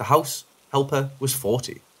 The house helper was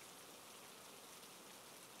 40.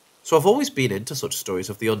 So I've always been into such stories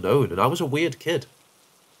of the unknown, and I was a weird kid.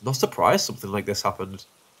 Not surprised something like this happened.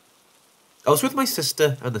 I was with my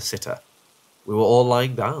sister and the sitter. We were all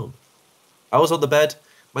lying down. I was on the bed,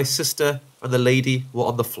 my sister and the lady were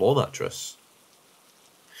on the floor mattress.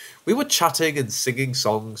 We were chatting and singing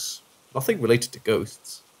songs, nothing related to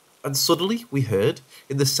ghosts, and suddenly we heard,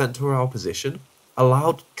 in the centre of our position, a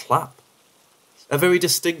loud clap. A very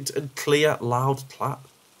distinct and clear loud clap.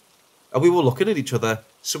 And we were looking at each other,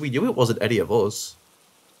 so we knew it wasn't any of us.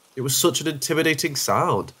 It was such an intimidating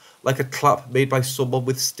sound, like a clap made by someone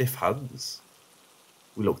with stiff hands.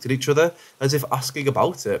 We looked at each other as if asking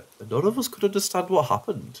about it, and none of us could understand what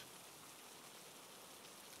happened.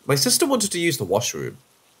 My sister wanted to use the washroom,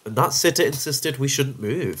 and that sitter insisted we shouldn't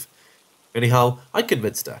move. Anyhow, I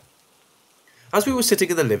convinced her. As we were sitting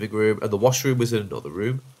in the living room and the washroom was in another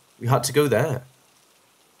room, we had to go there.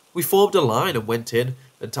 We formed a line and went in,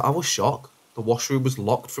 and to our shock, the washroom was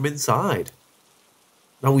locked from inside.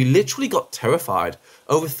 Now we literally got terrified,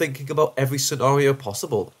 overthinking about every scenario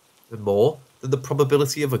possible, and more than the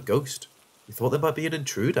probability of a ghost. We thought there might be an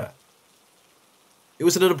intruder. It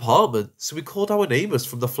was in an apartment, so we called our neighbours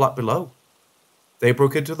from the flat below. They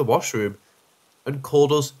broke into the washroom and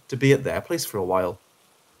called us to be at their place for a while.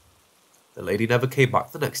 The lady never came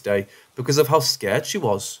back the next day because of how scared she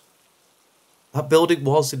was. That building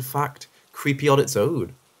was, in fact, creepy on its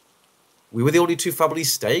own. We were the only 2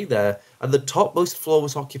 families staying there, and the topmost floor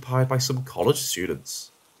was occupied by some college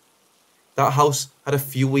students. That house had a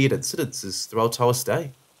few weird incidences throughout our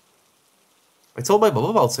stay. I told my mum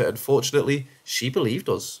about it, and fortunately, she believed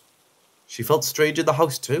us. She felt strange in the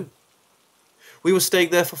house too. We were staying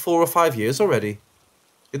there for 4 or 5 years already.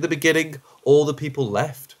 In the beginning, all the people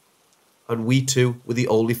left, and we two were the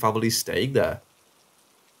only families staying there.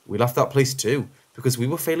 We left that place too, because we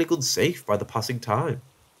were feeling unsafe by the passing time.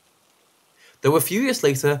 Though a few years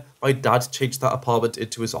later, my dad changed that apartment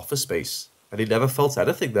into his office space, and he never felt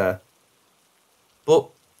anything there. But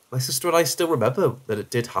my sister and I still remember that it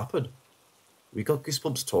did happen. We got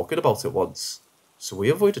goosebumps talking about it once, so we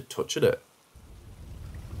avoided touching it.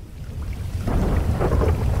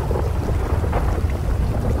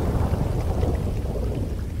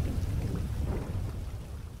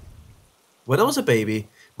 When I was a baby,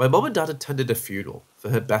 my mum and dad attended a funeral for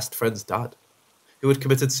her best friend's dad, who had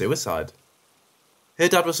committed suicide. Her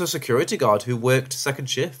dad was a security guard who worked second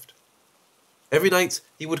shift. Every night,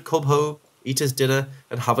 he would come home, eat his dinner,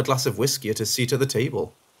 and have a glass of whiskey at his seat at the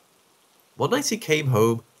table. One night he came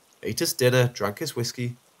home, ate his dinner, drank his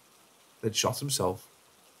whiskey, then shot himself.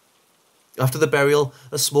 After the burial,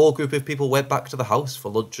 a small group of people went back to the house for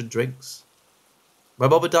lunch and drinks. My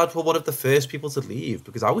mum and dad were one of the first people to leave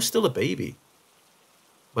because I was still a baby.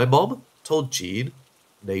 My mum told Jean,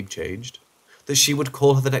 name changed, that she would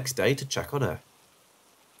call her the next day to check on her.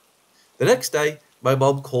 The next day, my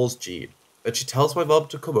mum calls Jean, and she tells my mum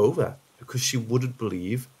to come over because she wouldn't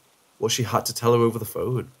believe what she had to tell her over the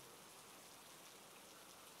phone.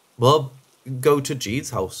 Mum go to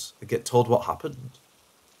Jean's house and get told what happened.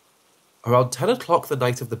 Around 10 o'clock the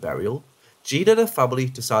night of the burial, Jean and her family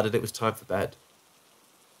decided it was time for bed.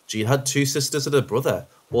 Jean had 2 sisters and a brother,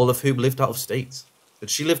 all of whom lived out of state, and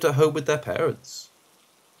she lived at home with their parents.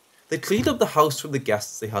 They cleaned up the house from the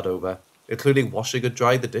guests they had over, including washing and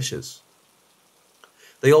drying the dishes.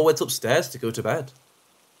 They all went upstairs to go to bed.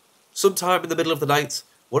 Sometime in the middle of the night,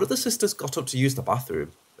 one of the sisters got up to use the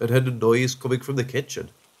bathroom and heard a noise coming from the kitchen.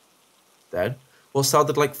 Then, what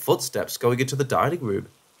sounded like footsteps going into the dining room.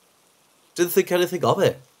 Didn't think anything of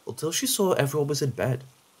it until she saw everyone was in bed.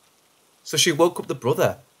 So she woke up the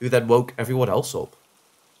brother, who then woke everyone else up.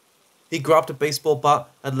 He grabbed a baseball bat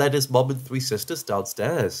and led his mum and 3 sisters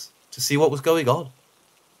downstairs to see what was going on.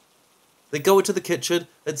 They go into the kitchen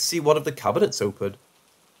and see one of the cabinets open.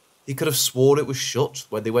 He could have sworn it was shut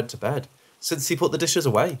when they went to bed, since he put the dishes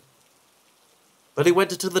away. Then he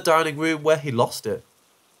went into the dining room where he lost it.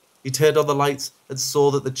 He turned on the lights and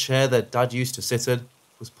saw that the chair their dad used to sit in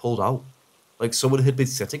was pulled out, like someone had been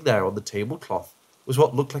sitting there on the tablecloth was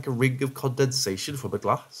what looked like a ring of condensation from a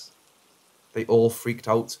glass. They all freaked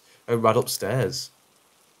out and ran upstairs.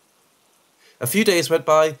 A few days went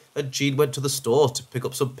by and Jean went to the store to pick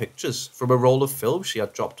up some pictures from a roll of film she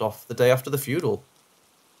had dropped off the day after the funeral.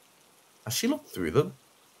 As she looked through them,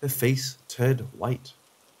 her face turned white.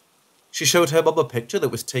 She showed her mum a picture that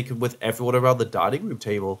was taken with everyone around the dining room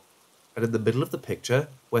table, and in the middle of the picture,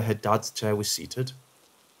 where her dad's chair was seated,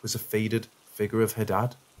 was a faded figure of her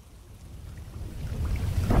dad.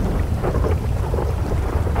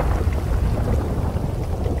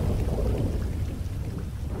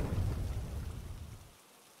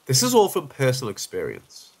 This is all from personal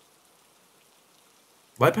experience.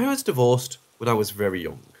 My parents divorced when I was very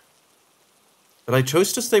young, and I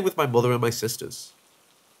chose to stay with my mother and my sisters.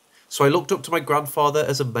 So I looked up to my grandfather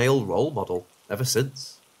as a male role model ever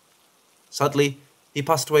since. Sadly, he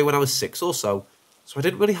passed away when I was 6 or so I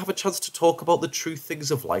didn't really have a chance to talk about the true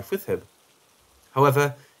things of life with him.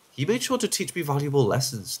 However, he made sure to teach me valuable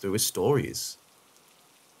lessons through his stories.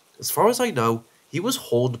 As far as I know, he was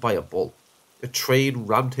hauled by a bull. A train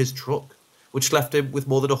rammed his truck, which left him with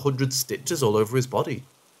more than 100 stitches all over his body.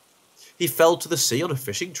 He fell to the sea on a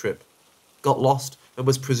fishing trip, got lost and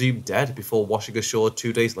was presumed dead before washing ashore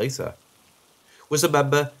 2 days later. Was a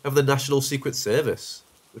member of the National Secret Service,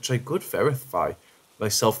 which I could verify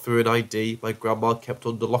myself through an ID my grandma kept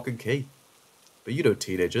under lock and key. But you know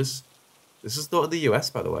teenagers. This is not in the US,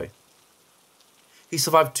 by the way. He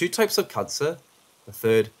survived 2 types of cancer, a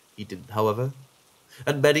third he didn't, however,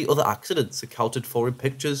 and many other accidents accounted for in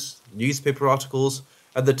pictures, newspaper articles,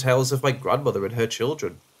 and the tales of my grandmother and her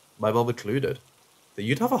children, my mum included, that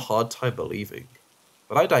you'd have a hard time believing.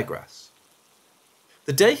 But I digress.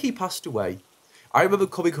 The day he passed away, I remember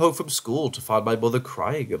coming home from school to find my mother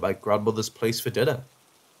crying at my grandmother's place for dinner.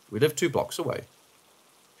 We lived 2 blocks away.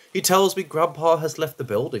 He tells me Grandpa has left the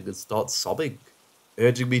building and starts sobbing,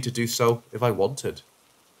 urging me to do so if I wanted.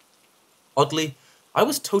 Oddly, I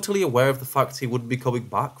was totally aware of the fact he wouldn't be coming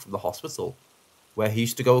back from the hospital, where he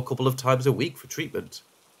used to go a couple of times a week for treatment,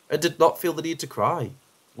 and did not feel the need to cry,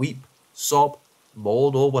 weep, sob,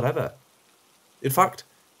 mourn, or whatever. In fact,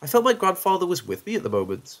 I felt my grandfather was with me at the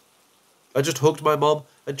moment. I just hugged my mom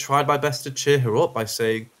and tried my best to cheer her up by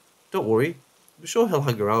saying, "Don't worry, I'm sure he'll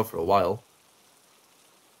hang around for a while."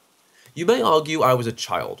 You may argue I was a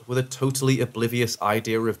child with a totally oblivious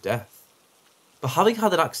idea of death, but having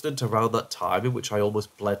had an accident around that time in which I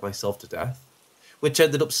almost bled myself to death, which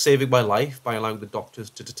ended up saving my life by allowing the doctors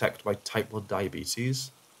to detect my type 1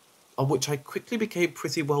 diabetes, on which I quickly became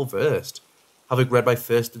pretty well versed, having read my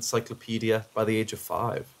first encyclopedia by the age of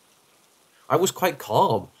 5. I was quite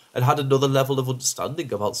calm and had another level of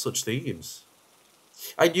understanding about such themes.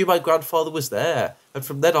 I knew my grandfather was there, and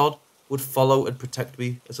from then on would follow and protect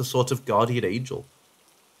me as a sort of guardian angel.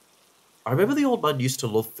 I remember the old man used to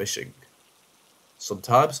love fishing.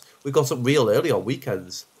 Sometimes we got up real early on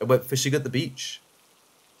weekends and went fishing at the beach,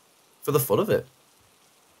 for the fun of it.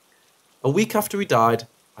 A week after he died,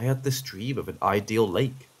 I had this dream of an ideal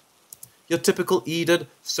lake. Your typical Eden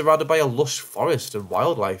surrounded by a lush forest and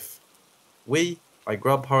wildlife. We, my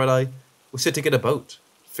grandpa and I, were sitting in a boat,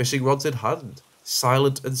 fishing rods in hand,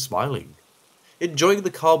 silent and smiling, enjoying the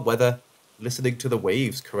calm weather, listening to the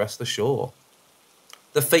waves caress the shore,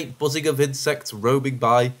 the faint buzzing of insects roaming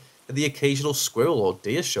by, and the occasional squirrel or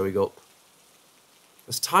deer showing up.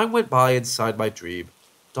 As time went by inside my dream,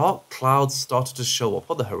 dark clouds started to show up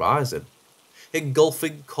on the horizon,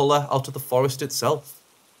 engulfing colour out of the forest itself.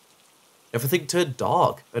 Everything turned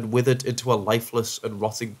dark and withered into a lifeless and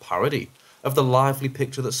rotting parody of the lively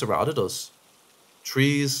picture that surrounded us.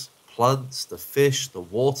 Trees, plants, the fish, the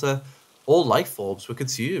water, all life forms were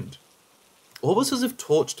consumed, almost as if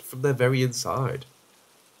torched from their very inside.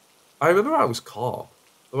 I remember I was calm,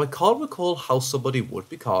 though I can't recall how somebody would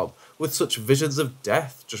be calm with such visions of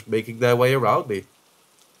death just making their way around me.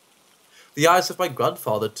 The eyes of my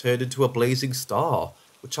grandfather turned into a blazing star,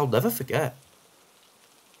 which I'll never forget.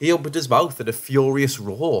 He opened his mouth in a furious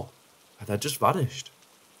roar, and then just vanished.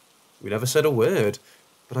 We never said a word,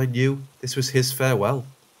 but I knew this was his farewell.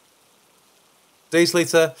 Days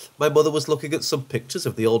later, my mother was looking at some pictures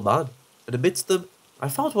of the old man, and amidst them, I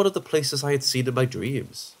found one of the places I had seen in my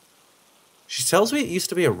dreams. She tells me it used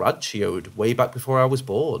to be a ranch he owned way back before I was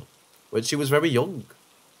born, when she was very young.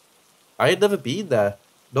 I had never been there,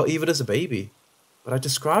 not even as a baby, but I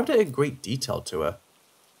described it in great detail to her.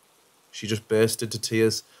 She just burst into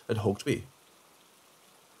tears and hugged me.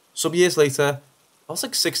 Some years later, I was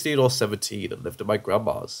like 16 or 17 and lived at my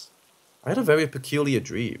grandma's. I had a very peculiar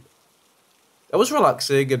dream. I was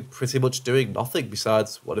relaxing and pretty much doing nothing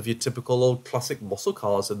besides one of your typical old classic muscle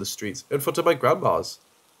cars in the street in front of my grandma's.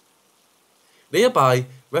 Nearby,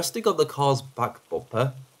 resting on the car's back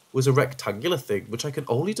bumper, was a rectangular thing which I can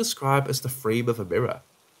only describe as the frame of a mirror.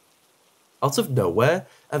 Out of nowhere,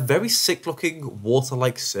 a very sick-looking,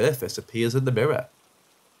 water-like surface appears in the mirror.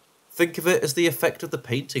 Think of it as the effect of the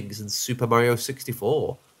paintings in Super Mario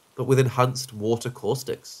 64, but with enhanced water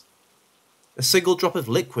caustics. A single drop of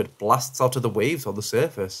liquid blasts out of the waves on the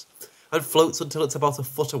surface, and floats until it's about a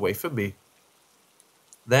foot away from me.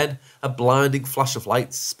 Then, a blinding flash of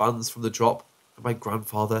light spans from the drop, and my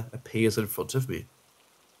grandfather appears in front of me.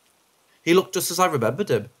 He looked just as I remembered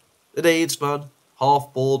him, an aged man,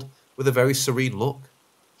 half-bald, with a very serene look,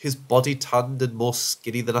 his body tanned and more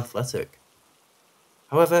skinny than athletic.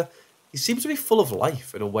 However, he seemed to be full of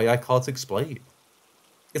life in a way I can't explain.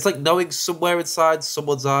 It's like knowing somewhere inside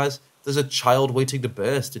someone's eyes there's a child waiting to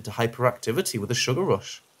burst into hyperactivity with a sugar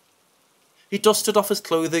rush. He dusted off his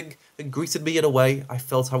clothing and greeted me in a way I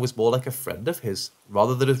felt I was more like a friend of his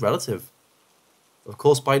rather than his relative. Of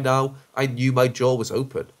course, by now, I knew my jaw was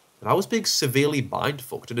open and I was being severely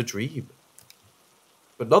mind-fucked in a dream.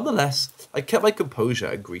 But nonetheless, I kept my composure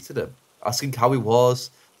and greeted him, asking how he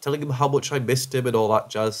was, telling him how much I missed him and all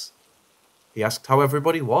that jazz. He asked how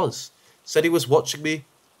everybody was, said he was watching me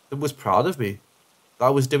and was proud of me, that I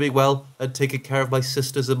was doing well and taking care of my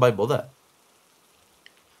sisters and my mother.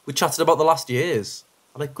 We chatted about the last years,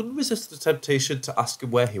 and I couldn't resist the temptation to ask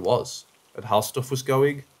him where he was, and how stuff was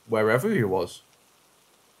going, wherever he was.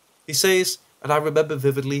 He says, and I remember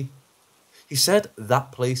vividly, he said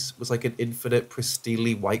that place was like an infinite,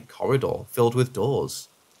 pristinely white corridor filled with doors.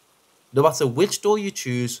 No matter which door you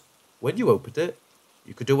choose, when you opened it,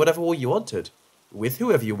 you could do whatever you wanted, with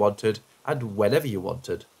whoever you wanted, and whenever you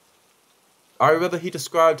wanted. I remember he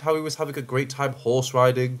described how he was having a great time horse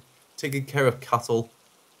riding, taking care of cattle,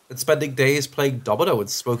 and spending days playing domino and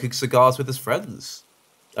smoking cigars with his friends.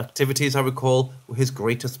 Activities, I recall, were his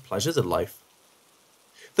greatest pleasures in life.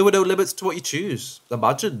 There were no limits to what you choose,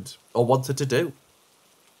 imagined, or wanted to do.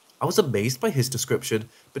 I was amazed by his description,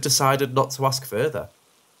 but decided not to ask further.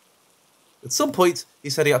 At some point, he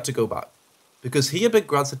said he had to go back, because he had been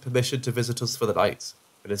granted permission to visit us for the night,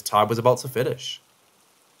 and his time was about to finish.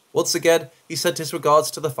 Once again, he sent his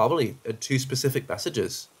regards to the family and 2 specific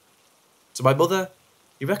messages. To my mother,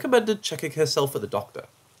 he recommended checking herself at the doctor.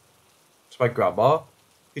 To my grandma,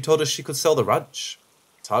 he told her she could sell the ranch.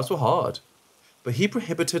 Times were hard, but he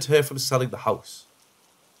prohibited her from selling the house.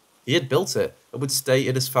 He had built it and would stay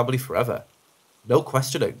in his family forever. No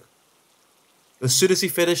questioning. As soon as he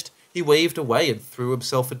finished, he waved away and threw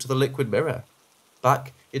himself into the liquid mirror,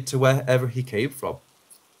 back into wherever he came from.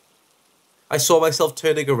 I saw myself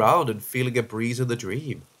turning around and feeling a breeze in the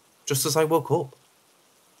dream, just as I woke up.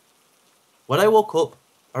 When I woke up,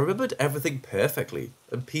 I remembered everything perfectly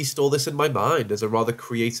and pieced all this in my mind as a rather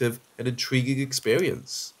creative and intriguing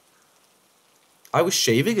experience. I was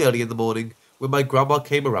shaving early in the morning when my grandma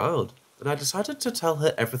came around, and I decided to tell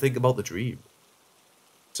her everything about the dream.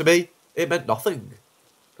 To me, it meant nothing,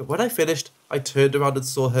 but when I finished, I turned around and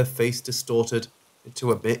saw her face distorted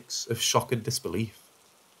into a mix of shock and disbelief.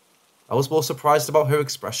 I was more surprised about her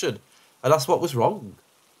expression, and asked what was wrong.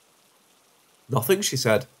 Nothing, she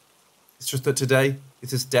said. It's just that today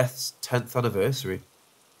is his death's 10th anniversary.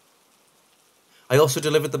 I also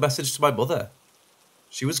delivered the message to my mother.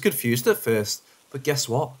 She was confused at first, but guess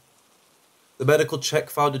what? The medical check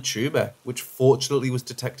found a tumour, which fortunately was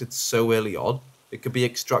detected so early on, it could be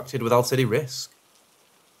extracted without any risk.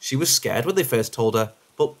 She was scared when they first told her,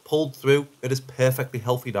 but pulled through and is perfectly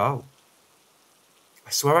healthy now.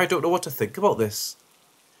 I swear I don't know what to think about this.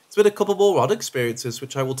 It's been a couple more odd experiences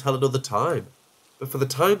which I will tell another time, but for the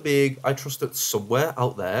time being, I trust that somewhere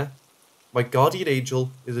out there, my guardian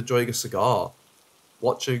angel is enjoying a cigar,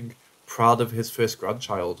 watching, proud of his first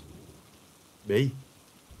grandchild. Me.